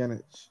for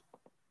Pjanic.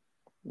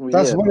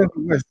 That's one of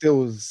the worst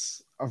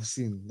deals I've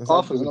seen.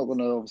 Arthur's not going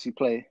to obviously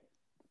play.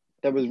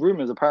 There was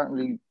rumours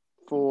apparently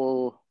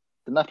for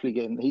the Napoli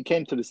game. He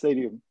came to the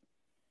stadium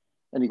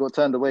and he got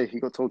turned away. He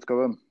got told to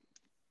go home.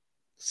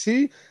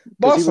 See?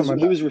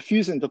 He was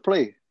refusing to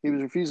play. He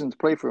was refusing to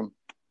play for him.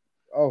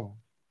 Oh,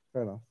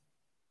 fair enough.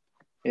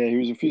 Yeah, he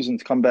was refusing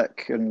to come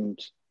back and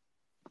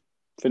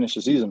finish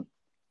the season.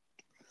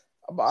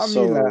 But I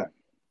mean, like,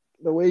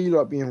 the way you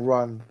lot being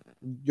run,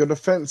 your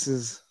defense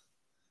is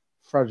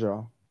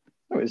fragile.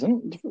 No, it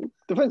isn't.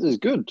 Defense is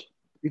good.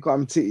 You got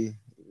Umtiti.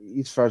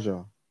 He's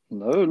fragile.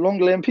 No,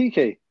 Longley and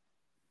PK.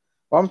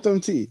 I'm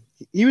Umtiti.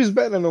 He was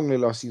better than Longley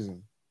last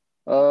season.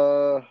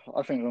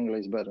 I think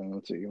Longley's better than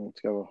Umtiti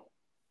altogether.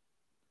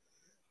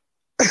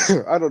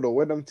 I don't know.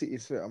 When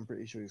Umtiti's fit, I'm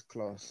pretty sure he's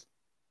class.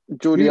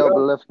 Jordi Alba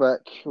left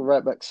back,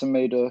 right back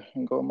Semedo,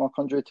 and got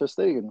Marc-Andre ter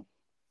Stegen.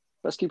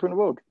 Best keeper in the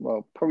world.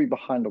 Well, probably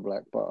behind the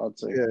black, but I'd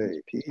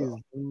say he's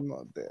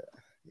not there.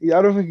 Yeah,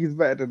 I don't think he's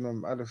better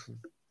than Alisson.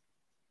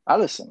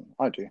 Alisson?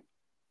 I do.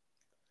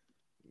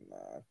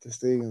 Nah, ter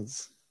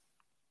Stegen's...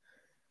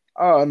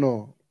 Oh,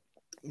 no.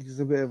 He's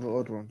a bit of an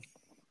odd one.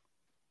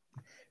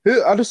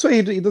 I just saw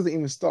he doesn't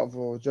even start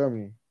for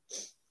Germany.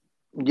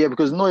 Yeah,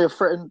 because Neuer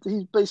threatened...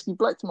 He basically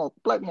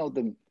blackmailed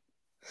them.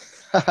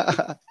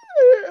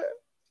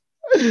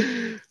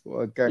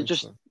 What a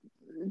gangster.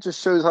 It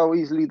just shows how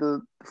easily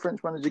the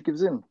French manager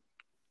gives in.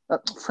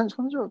 French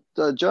manager?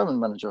 The German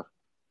manager.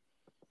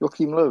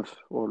 Joachim Löw,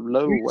 or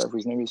Lowe, or whatever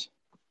his name is.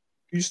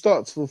 Who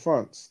starts for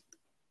France?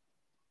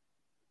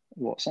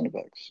 What,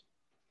 centre-backs?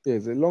 Yeah,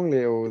 is it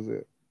Longley or is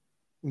it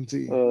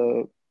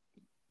Umtiti?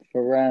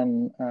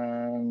 Varane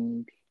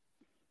and...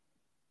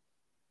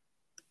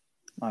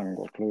 I haven't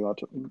got a clue.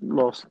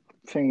 Last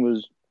thing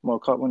was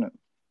World Cup, wasn't it?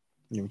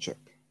 Let me check.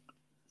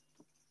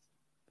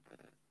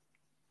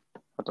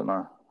 I don't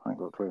know. I ain't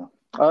got a clue.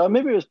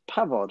 Maybe it was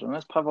Pavard,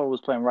 unless Pavard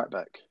was playing right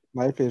back.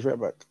 No, he plays right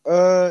back.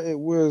 It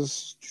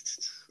was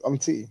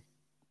Umtiti.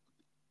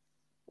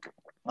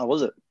 Oh,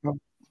 was it?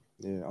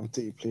 Yeah,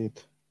 Umtiti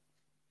played.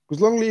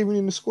 Was Longley even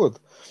in the squad?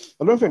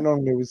 I don't think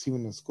Longley was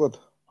even in the squad.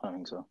 I don't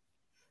think so.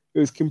 It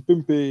was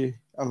Kimpembe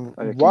and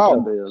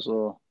Kimpembe as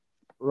well.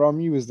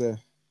 Rami was there.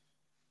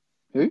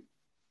 Who?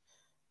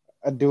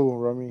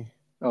 Adil Rami.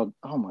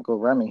 Oh my God,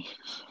 Rami.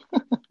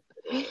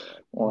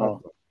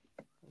 Wow.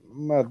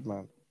 Mad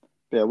man.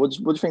 Yeah, what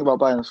do you think about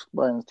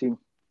Bayern's team?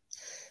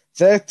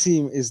 Their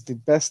team is the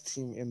best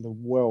team in the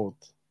world.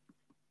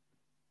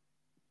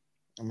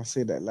 I'm going to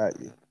say that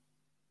lightly.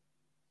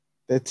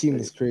 Their team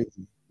is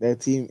crazy. Their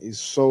team is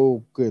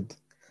so good.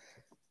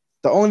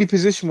 The only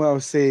position where I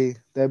would say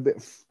they're a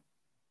bit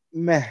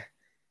meh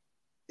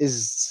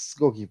is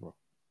goalkeeper.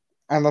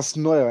 And that's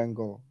Neuer and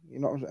goal. You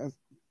know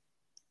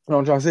what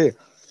I'm trying to say?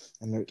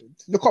 And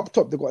look up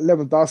top, they've got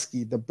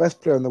Lewandowski, the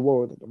best player in the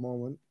world at the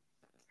moment.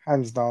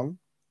 Hands down.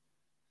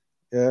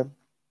 Yeah.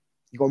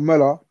 You got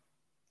Müller,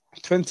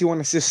 21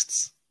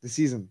 assists this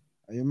season.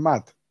 Are you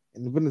mad?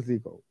 In the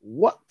Bundesliga.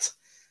 What?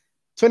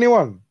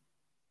 21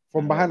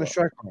 from behind the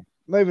striker.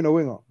 Not even a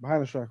winger,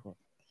 behind the striker.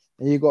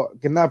 And you got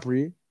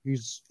Gnabry,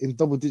 who's in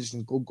double digits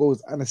in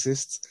goals and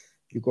assists.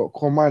 You got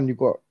Coman, you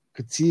got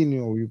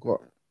Coutinho, you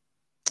got...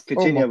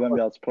 Coutinho won't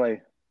be able to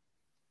play.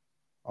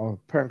 Oh,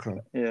 Parent Club.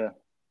 Yeah.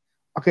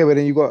 Okay, but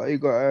then you got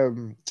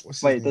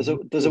wait, does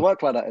it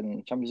work like that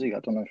in Champions League? I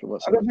don't know if it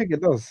works. I don't think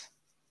it does.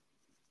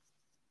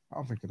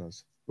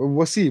 But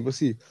we'll see.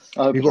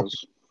 I hope you got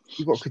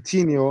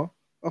Coutinho.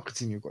 Not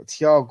Coutinho. You got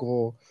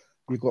Thiago.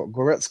 You got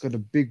Goretzka, the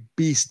big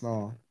beast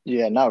now.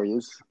 Yeah, now he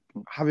is.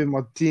 Javi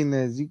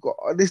Martinez. You got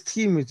this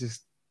team is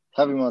just.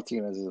 Javi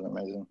Martinez is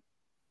amazing.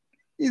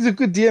 He's a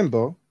good DM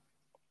though.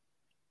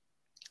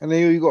 And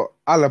then you got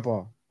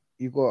Alaba.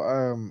 You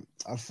got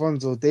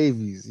Alphonso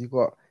Davies. You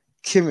got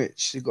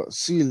Kimmich. You got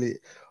Sule.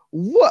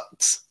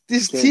 What?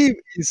 This team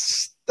is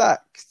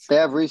stacked. They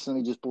have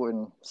recently just brought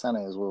in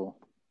Sané as well.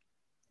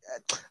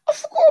 I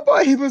forgot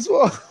about him as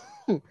well.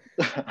 You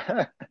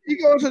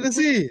go to the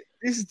see.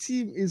 This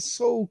team is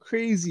so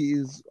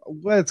crazy.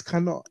 I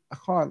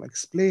can't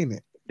explain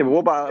it. Yeah, but what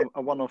about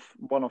a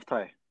one-off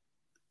tie?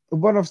 A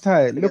one-off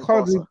tie.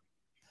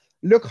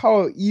 Look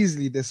how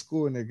easily they're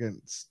scoring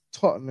against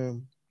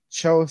Tottenham,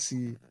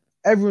 Chelsea,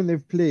 everyone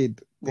they've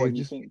played. What,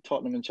 you think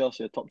Tottenham and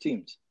Chelsea are top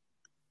teams?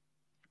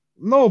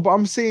 No, but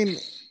I'm saying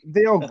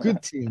they are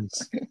good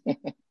teams.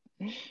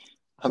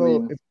 I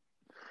mean,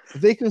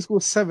 if they can score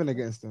 7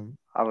 against them,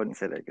 I wouldn't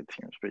say they're good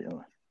teams, but you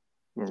know.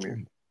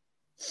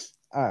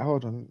 All right,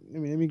 hold on.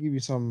 Let me give you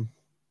some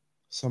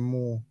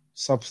more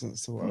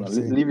substance to what No, I'm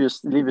saying. leave your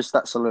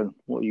stats alone.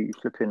 What are you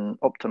flipping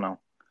up to now?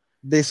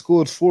 They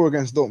scored 4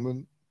 against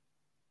Dortmund,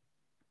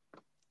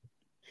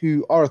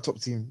 who are a top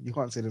team. You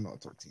can't say they're not a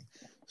top team.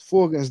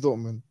 4 against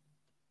Dortmund.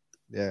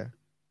 Yeah.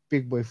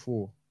 Big boy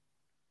 4.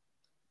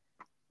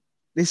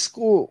 They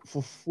score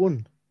for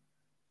fun.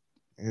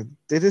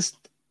 They just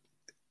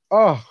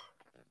like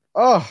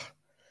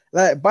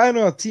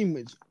Bayern are a team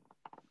which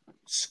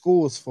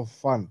scores for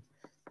fun.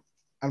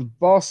 And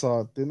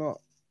Barca, they're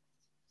not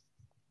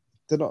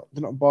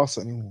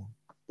Barca anymore.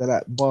 They're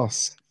like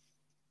Barca.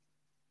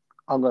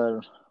 I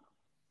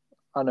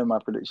know my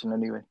prediction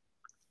anyway.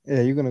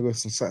 Yeah, you're gonna go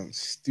something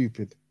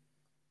stupid.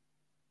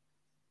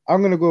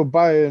 I'm gonna go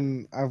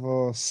Bayern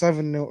either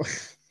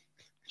 7-0.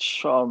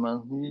 Sure,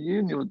 man.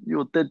 You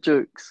your dead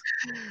jokes.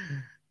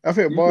 I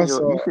think you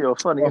think you're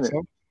funny, Barca.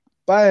 innit?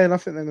 Bayern, I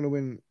think they're gonna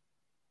win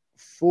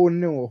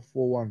 4-0 or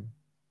 4-1.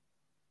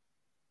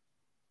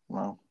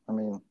 Well, I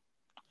mean,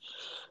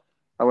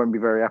 I won't be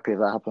very happy if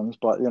that happens,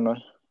 but you know,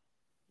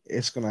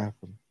 it's gonna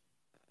happen.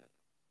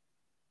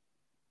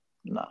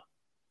 Nah.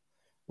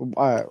 All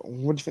right,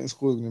 what do you think the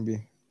score is gonna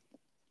be?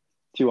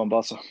 2-1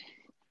 Barca.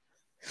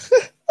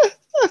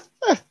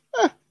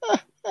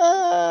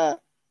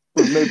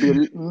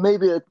 With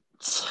maybe a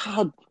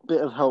tad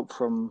bit of help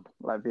from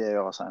like VAR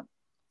or something.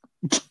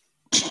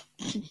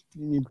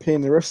 You mean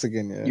paying the refs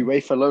again, yeah?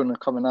 UEFA alone are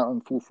coming out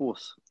in full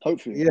force.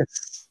 Hopefully.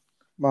 Yes.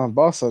 Man,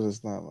 Barca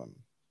is not, man.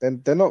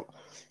 They're not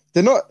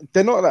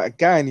that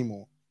guy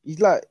anymore. He's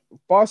like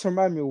Barca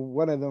remind me of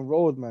one of them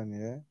road man,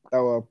 yeah,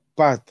 that were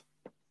bad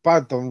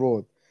on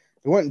road.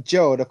 They went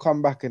jail, they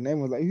come back and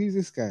then was like, who's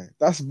this guy?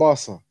 That's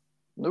Barca.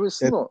 No, it's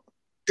They're not.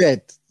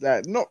 Dead.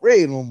 Like not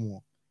rated no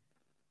more.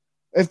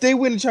 If they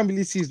win the Champions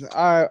League season,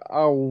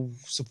 I'll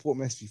support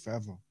Messi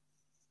forever.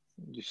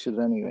 You should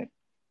anyway.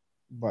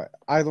 But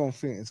I don't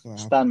think it's gonna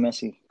happen. Stan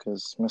Messi,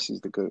 because Messi's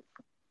the GOAT.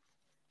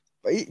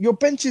 But your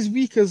bench is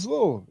weak as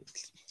well.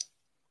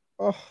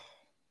 Oh.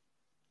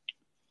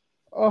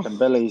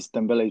 Dembele's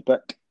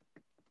back.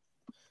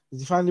 Is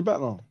he finally back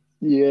now?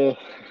 Yeah,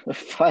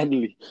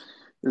 finally.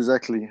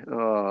 Exactly.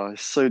 Oh,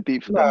 it's so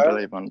deep for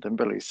Dembele, man.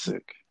 Dembele's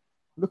sick.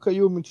 Look at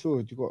your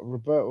matured. You got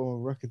Roberto,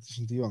 Rakitic,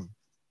 and De Jong.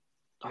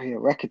 Oh yeah,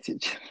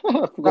 Rakitic.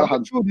 I forgot how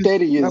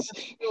dead he is.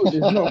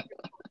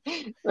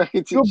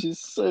 Rakitic is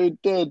so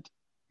dead.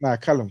 Nah,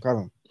 Callum.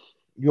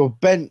 Your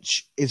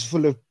bench is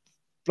full of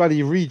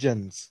bloody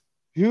regens.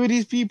 Who are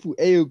these people?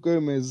 Ayo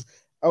Gomez,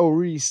 El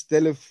Reese, De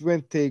La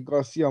Fuente,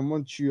 Garcia,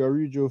 Monchu,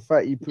 Arujo,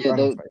 Fati,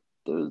 Yeah,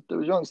 there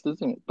was youngsters,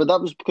 isn't it? But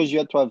that was because you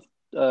had to have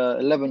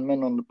 11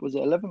 men on the... Was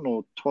it 11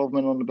 or 12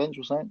 men on the bench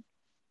or something?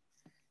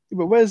 Yeah,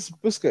 but where's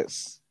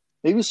Busquets?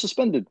 He was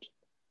suspended.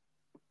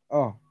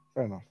 Oh,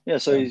 fair enough. Yeah,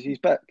 so he's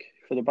back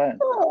for the Bayern.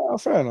 Oh,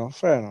 fair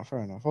enough.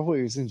 I thought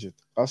he was injured.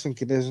 I was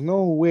thinking there's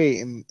no way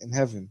in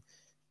heaven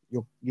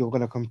you're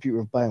going to compete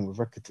with Bayern with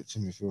Rakitic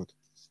in midfield.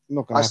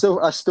 Not gonna happen.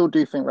 I still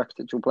do think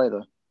Rakitic will play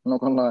though. I'm not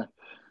going to lie.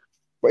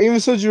 But even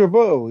Sergio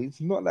Roberto, he's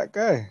not that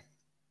guy.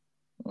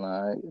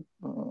 Nah,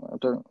 I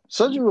don't.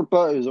 Sergio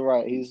Roberto is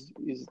alright. He's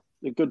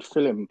a good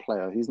fill-in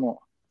player. He's not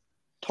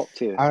top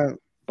tier.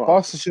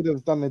 Barca should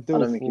have done a deal. I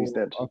don't think he's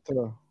dead.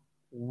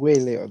 Way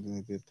later than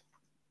they did.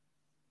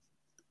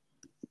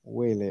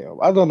 Way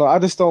later. I don't know. I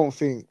just don't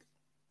think.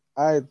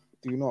 I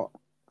do not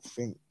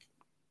think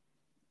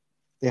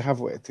they have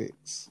what it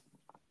takes.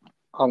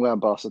 I'm going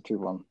Barca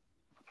 2-1.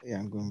 Yeah,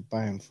 I'm going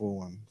Bayern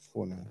 4-1,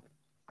 4-0.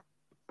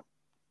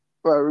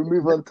 Right, we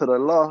move on to the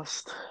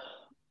last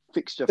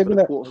fixture for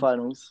the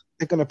quarterfinals.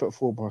 They're going to put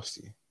 4 past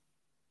you.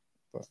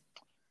 But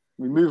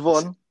we move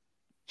on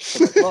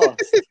to the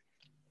last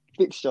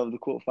fixture of the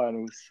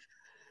quarterfinals.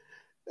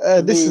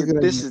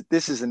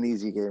 This is an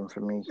easy game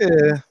for me.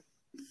 Yeah.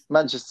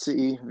 Manchester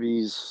City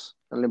vs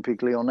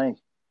Olympique Lyonnais.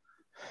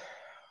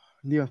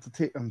 Lyon to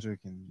take. I'm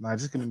joking. Nah,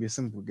 it's just going to be a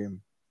simple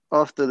game.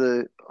 After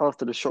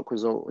the shock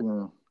result in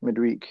on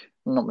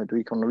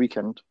the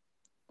weekend.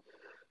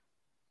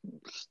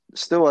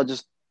 Still, I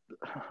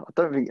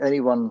don't think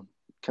anyone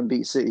can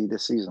beat City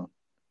this season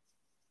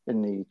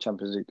in the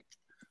Champions League.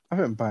 I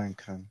think Bayern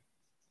can.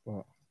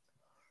 But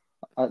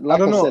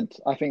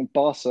I think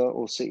Barca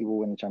or City will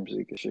win the Champions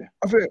League this year.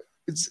 I think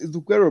is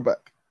Aguero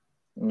back?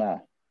 Nah.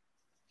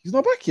 He's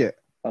not back yet?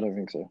 I don't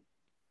think so.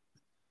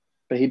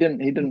 But he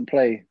didn't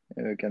play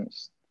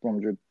against Real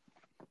Madrid.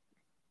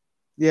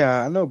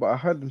 Yeah, I know, but I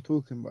heard him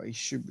talking about he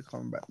should be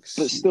coming back.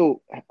 But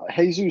still,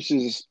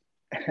 Jesus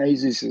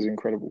is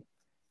incredible.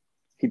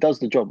 He does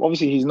the job.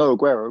 Obviously, he's no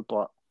Aguero,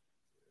 but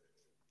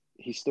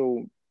he's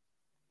still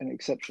an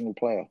exceptional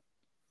player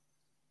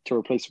to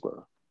replace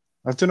Aguero.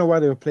 I don't know why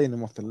they were playing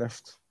him off the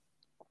left.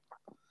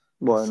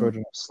 Well,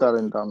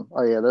 Sterling down.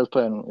 Oh, yeah, they were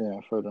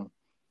playing, Foden.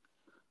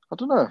 I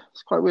don't know.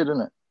 It's quite weird,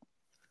 isn't it?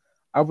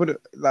 I would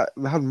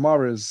they had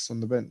Mahrez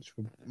on the bench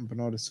with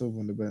Bernardo Silva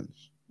on the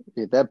bench.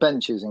 Yeah, their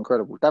bench is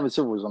incredible. David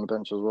Silva was on the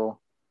bench as well.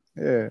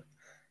 Yeah.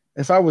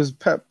 If I was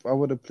Pep, I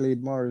would have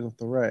played Mahrez off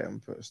the right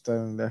and put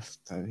Sterling left.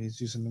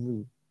 He's using the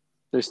move.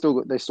 They still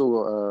got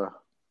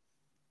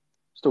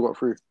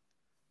through.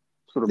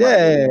 Sort of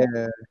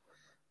yeah.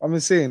 I'm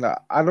just saying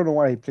that I don't know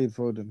why he played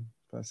Foden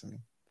personally.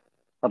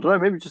 I don't know.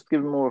 Maybe just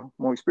give him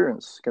more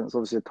experience against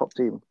obviously a top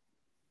team.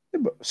 Yeah,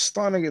 but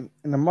starting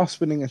in a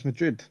must-win against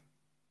Madrid.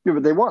 Yeah,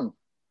 but they won.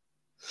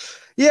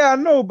 Yeah, I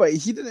know, but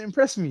he didn't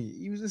impress me.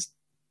 He was just,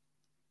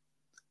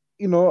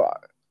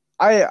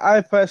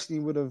 I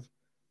personally would have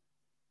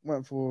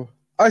went for.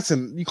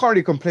 Listen, you can't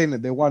really complain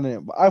that they won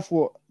it, but I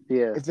thought,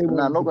 yeah, if they I'm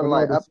not gonna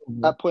lie.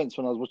 At points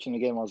when I was watching the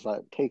game, I was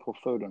like, take off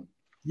Foden.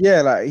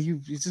 Yeah, like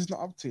he's just not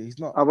up to it. He's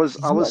not. I was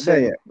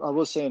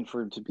saying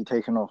for him to be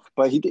taken off,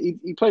 but he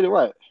played it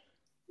right.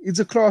 He's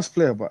a class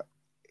player, but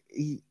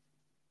I'm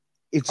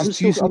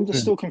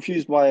just still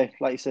confused by,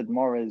 like you said,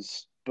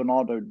 Mahrez,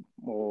 Bernardo,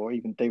 or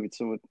even David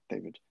Silva.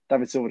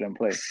 David Silva didn't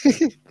play.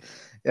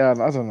 Yeah,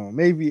 I don't know.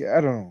 Maybe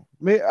I don't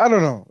know. I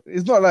don't know.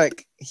 It's not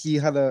like he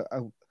had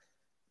a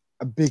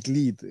big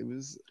lead. It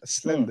was a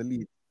slender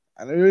lead,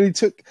 and it really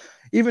took.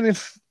 Even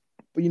if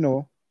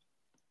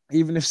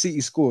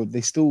City scored, they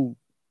still.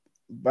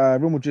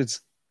 Real Madrid's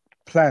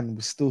plan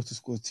was still to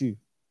score 2.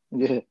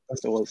 Yeah, it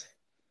was.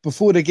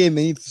 Before the game,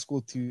 they needed to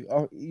score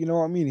 2. You know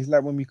what I mean? It's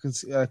like when we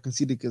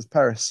conceded against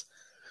Paris,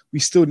 we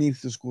still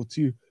needed to score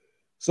 2.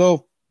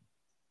 So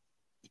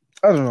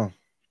I don't know.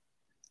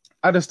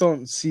 I just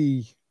don't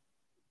see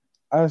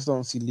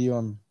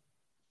Lyon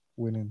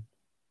winning.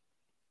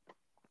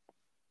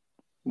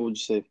 What would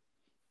you say?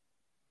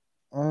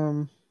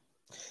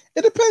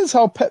 It depends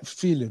how Pep's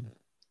feeling.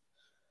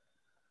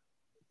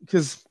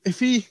 Because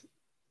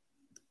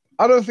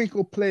I don't think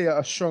he'll play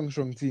a strong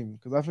team.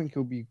 Because I think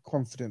he'll be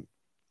confident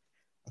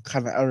and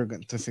kind of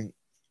arrogant to think,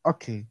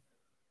 okay,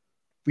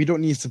 we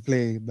don't need to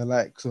play the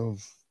likes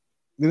of.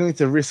 They don't need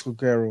to risk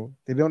Aguero.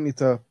 They don't need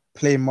to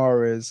play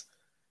Mahrez.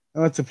 They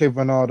don't need to play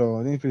Bernardo.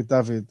 They don't need to play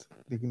David.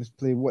 They can just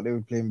play what they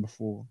were playing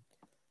before.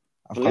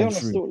 Lyon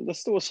they're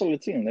still a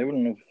solid team. They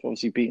wouldn't have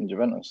obviously beaten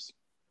Juventus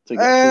to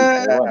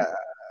get through.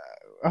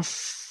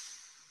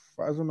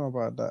 I don't know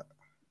about that.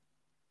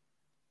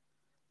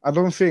 I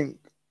don't think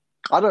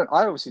Lyon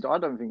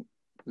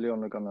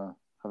are gonna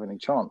have any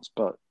chance,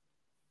 but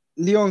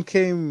Lyon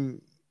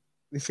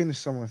they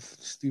finished somewhere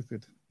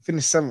stupid.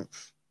 Finished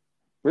 7th.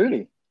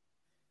 Really?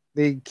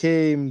 They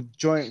came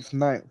joint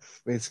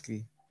 9th,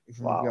 basically.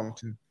 Wow.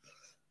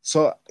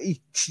 So you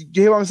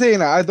hear what I'm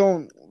saying? I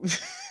don't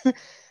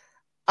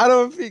I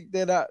don't think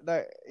they're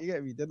that you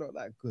get me, they're not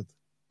that good.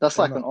 That's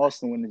like when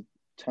Arsenal win the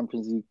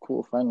Champions League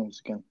quarterfinals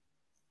again.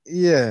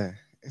 Yeah.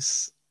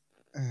 It's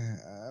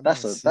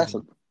that's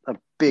a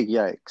big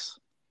yikes.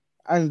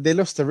 And they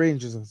lost to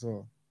Rangers as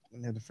well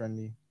when they had a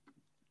friendly.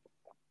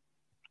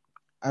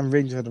 And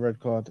Rangers had a red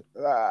card.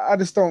 I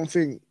just don't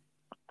think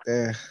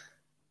they're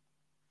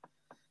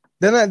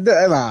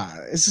not.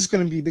 It's just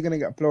gonna be they're gonna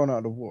get blown out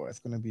of the water. It's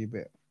gonna be a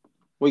bit.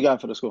 We're going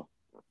for the score.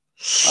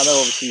 I know,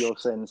 obviously, you're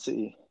saying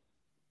City.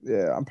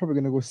 Yeah, I'm probably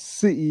gonna go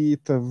City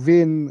to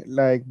win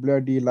like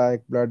bloody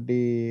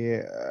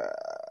 3-0.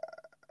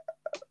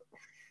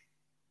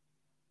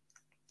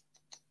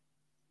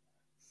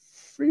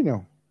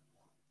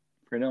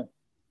 3-0.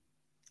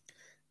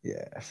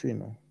 Yeah,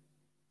 3-0.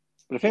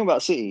 But the thing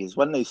about City is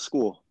when they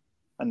score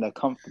and they're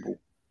comfortable,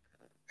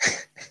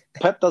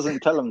 Pep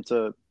doesn't tell them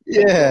to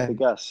take the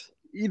gas.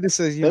 He just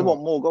says they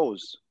want more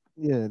goals.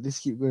 Yeah,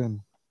 just keep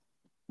going.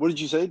 What did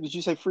you say? Did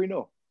you say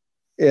 3-0?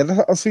 Yeah,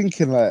 I was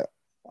thinking like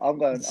I'm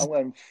going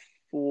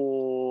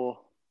for.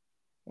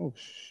 Oh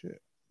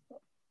shit!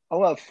 I'm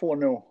going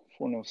 4-0.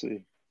 4-0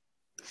 City.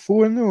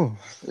 4-0.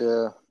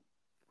 Yeah.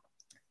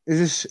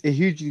 It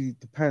hugely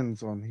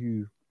depends on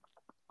who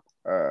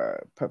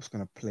Pep's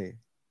gonna play.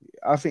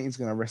 I think he's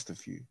gonna rest a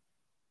few.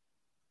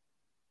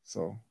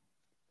 So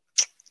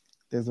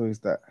there's always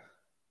that.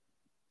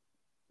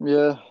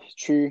 Yeah,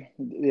 true.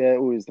 Yeah, it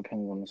always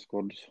depends on the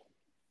squad.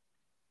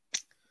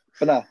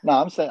 But no,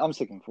 I'm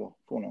sticking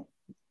 4-0.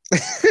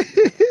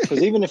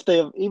 Because even if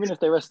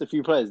they rest a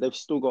few players, they've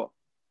still got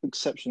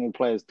exceptional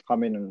players to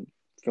come in and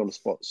fill the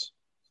spots.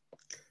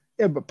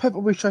 Yeah, but Pep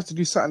always tries to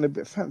do something a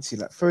bit fancy,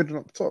 like Foden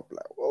up top.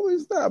 Like, what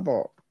was that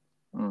about?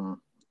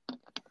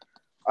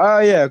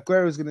 Yeah,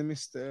 Aguero's gonna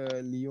miss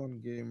the Lyon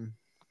game.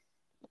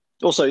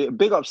 Also,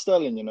 big up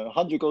Sterling.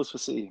 100 goals for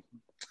City.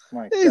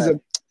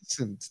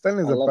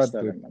 Sterling's a bad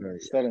player.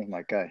 Sterling's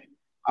my guy.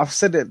 I've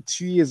said it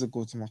 2 years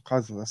ago to my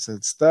cousin. I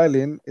said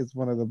Sterling is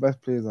one of the best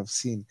players I've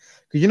seen.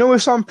 Because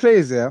with some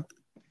players,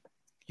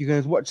 you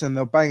guys watch them,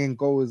 they're banging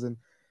goals,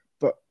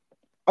 but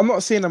I'm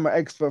not saying I'm an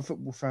expert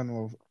football fan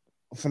or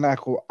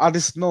fanatical. I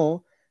just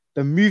know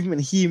the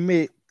movement he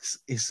makes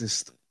is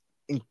just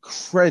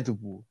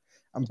incredible.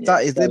 And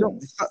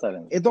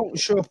it don't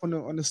show up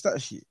on the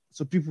stat sheet.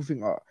 So people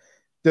think,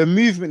 the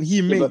movement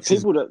he makes. But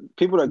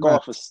people that go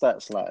off of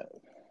stats, like,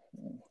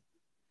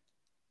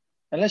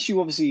 unless you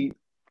obviously,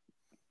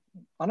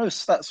 I know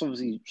stats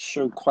obviously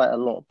show quite a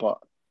lot, but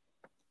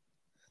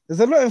there's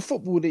a lot in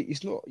football that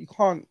you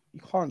can't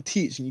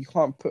teach and you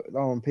can't put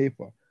down on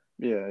paper.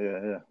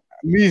 Yeah.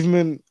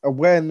 Movement,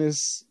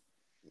 awareness.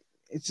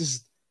 It's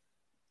just,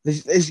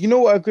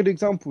 what a good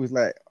example is?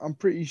 Like, I'm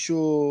pretty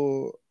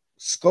sure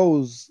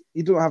Scholes,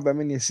 he don't have that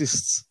many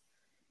assists,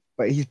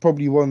 but he's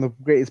probably one of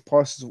the greatest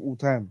passers of all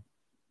time.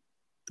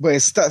 But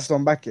his stats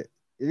don't back it.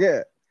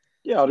 Yeah.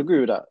 Yeah, I'd agree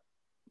with that.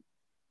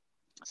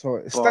 So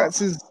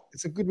stats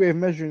it's a good way of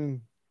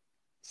measuring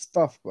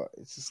stuff, but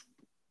it's just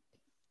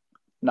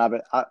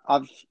but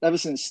I've ever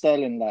since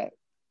Sterling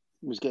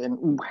was getting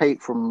all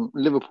hate from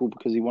Liverpool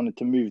because he wanted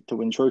to move to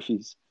win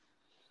trophies.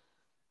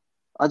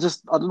 I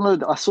don't know.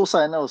 I saw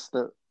something else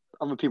that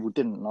other people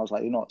didn't, and I was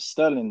like,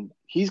 Sterling,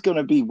 he's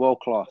gonna be world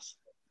class,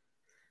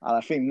 and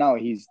I think now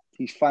he's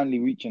finally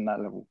reaching that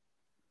level.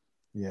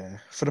 Yeah,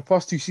 for the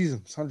past 2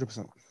 seasons,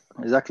 100%.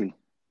 Exactly.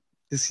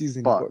 This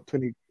season he got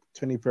 20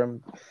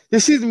 Prem.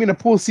 This season been a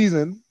poor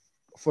season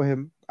for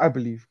him, I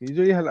believe. He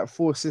only had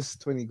 4 assists,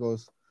 20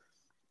 goals.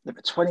 Yeah,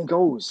 but 20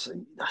 goals.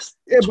 That's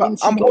 20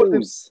 but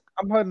goals.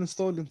 I'm holding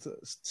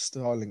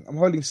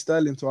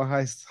Sterling to a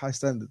high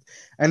standard.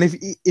 And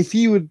if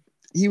he would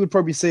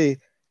probably say,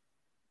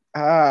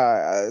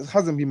 it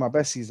hasn't been my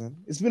best season.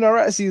 It's been a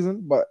right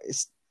season, but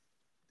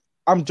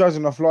I'm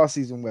judging off last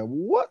season where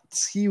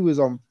he was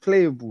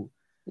unplayable.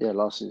 Yeah,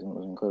 last season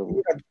was incredible.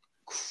 He had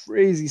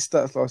crazy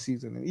stats last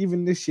season, and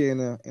even this year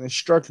in a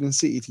struggling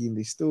City team,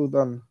 they still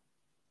done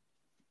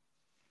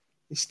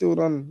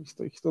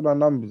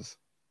numbers.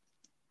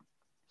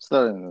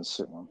 Sterling is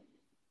sick, man.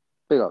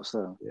 Big up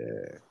Sterling.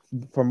 Yeah,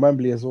 from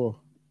Wembley as well.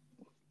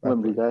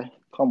 Wembley guy,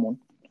 come on.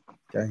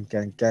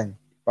 Gang.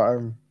 But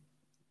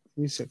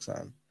he's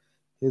exciting.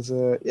 I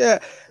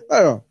don't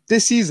know.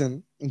 This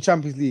season in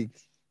Champions League,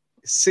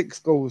 6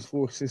 goals,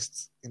 4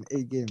 assists in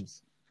 8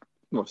 games.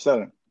 What,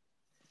 Sterling?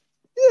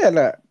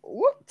 Yeah,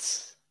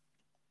 what?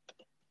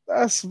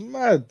 That's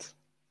mad.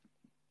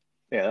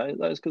 Yeah,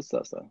 that is good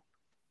stats though.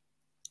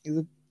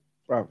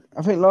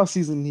 I think last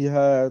season he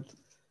had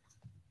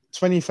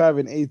 25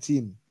 and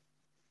 18.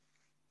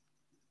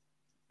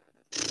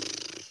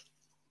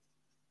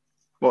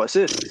 What,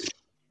 assists?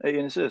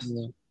 18 assists?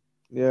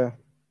 Yeah.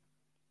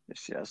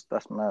 Yes,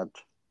 that's mad.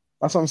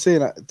 That's what I'm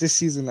saying. This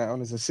season, on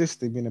his assists,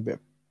 they've been a bit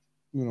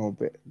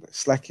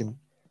slacking.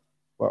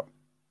 But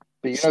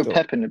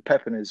Pep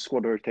in his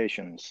squad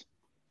rotations.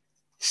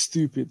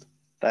 Stupid.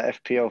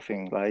 That FPL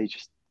thing, he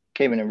just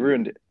came in and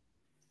ruined it.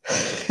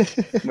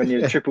 When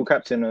you're triple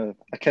captain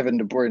a Kevin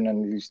De Bruyne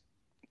and he's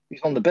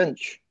on the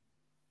bench.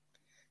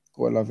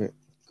 Gotta love it.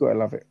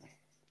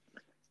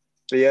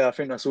 But yeah, I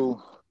think that's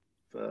all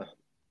for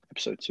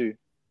episode 2.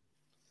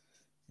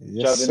 Yes, Do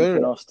you have sir.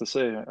 anything else to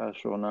say,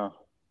 Ash, or no?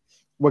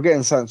 We're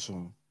getting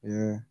Sancho.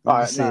 Yeah. All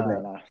right,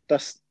 no.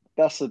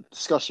 That's a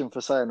discussion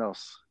for something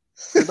else.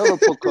 Another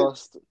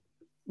podcast.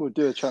 We'll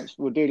do a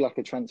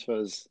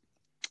transfers.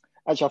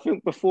 Actually, I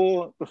think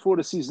before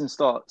the season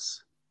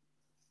starts,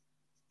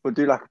 we'll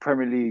do a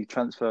Premier League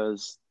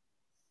transfers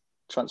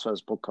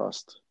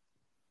podcast.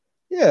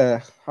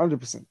 Yeah,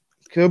 100%.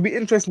 It'll be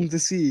interesting to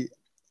see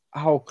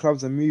how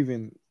clubs are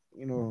moving,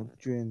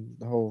 during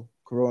the whole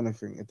Corona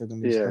thing. If they're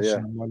going to be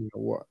spending money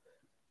or what.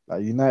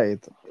 Like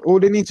United, all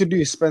they need to do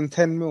is spend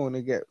 10 mil and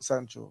they get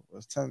Sancho.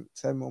 It's 10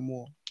 mil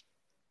more.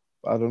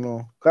 But I don't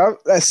know.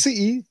 At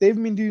City, they've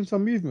been doing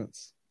some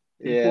movements.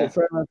 They bought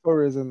Ferran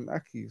Torres and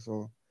Aki.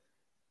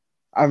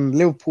 And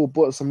Liverpool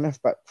bought some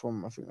left back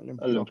from, I think,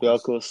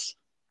 Olympiacos.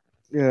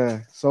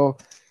 Yeah, so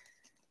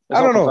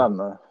I don't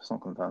know. It's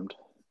not confirmed.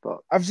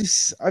 But I've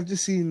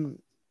just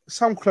seen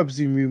some clubs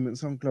do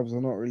movements. Some clubs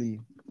are not really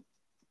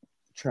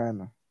trying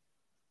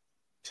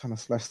to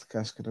splash the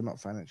cash because they're not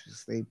financially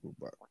stable.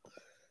 But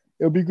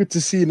it'll be good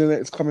to see in the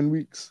next coming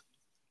weeks.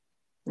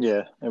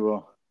 Yeah, it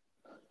will.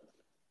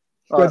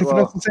 Anything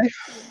else to say?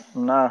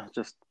 Nah,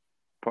 just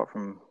apart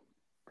from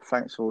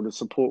thanks for all the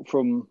support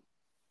from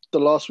the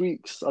last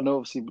weeks. I know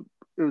obviously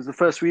it was the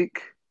first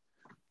week,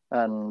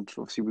 and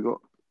obviously we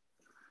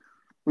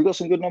got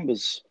some good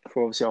numbers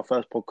for obviously our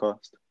first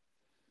podcast.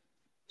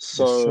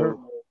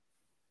 So,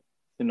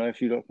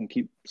 if you lot can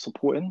keep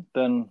supporting,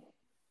 then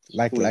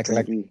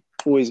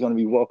always going to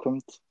be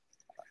welcomed.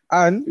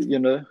 And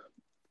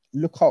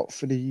look out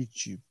for the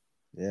YouTube.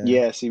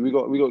 Yeah. See, we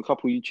got a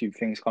couple YouTube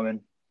things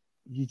coming.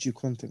 YouTube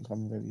content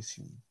coming very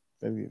soon.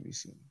 Very, very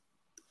soon.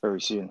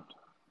 Very soon.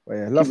 But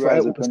yeah, love for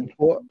everyone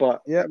support.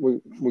 But yeah,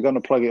 we're going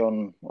to plug it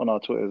on our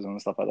Twitters and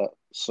stuff like that.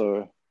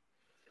 So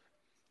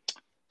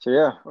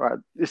yeah, right.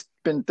 It's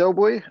been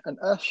Delboy and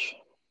Ash.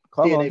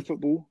 DNA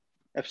Football,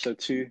 episode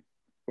 2.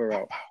 We're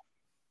out.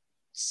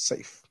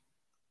 Safe.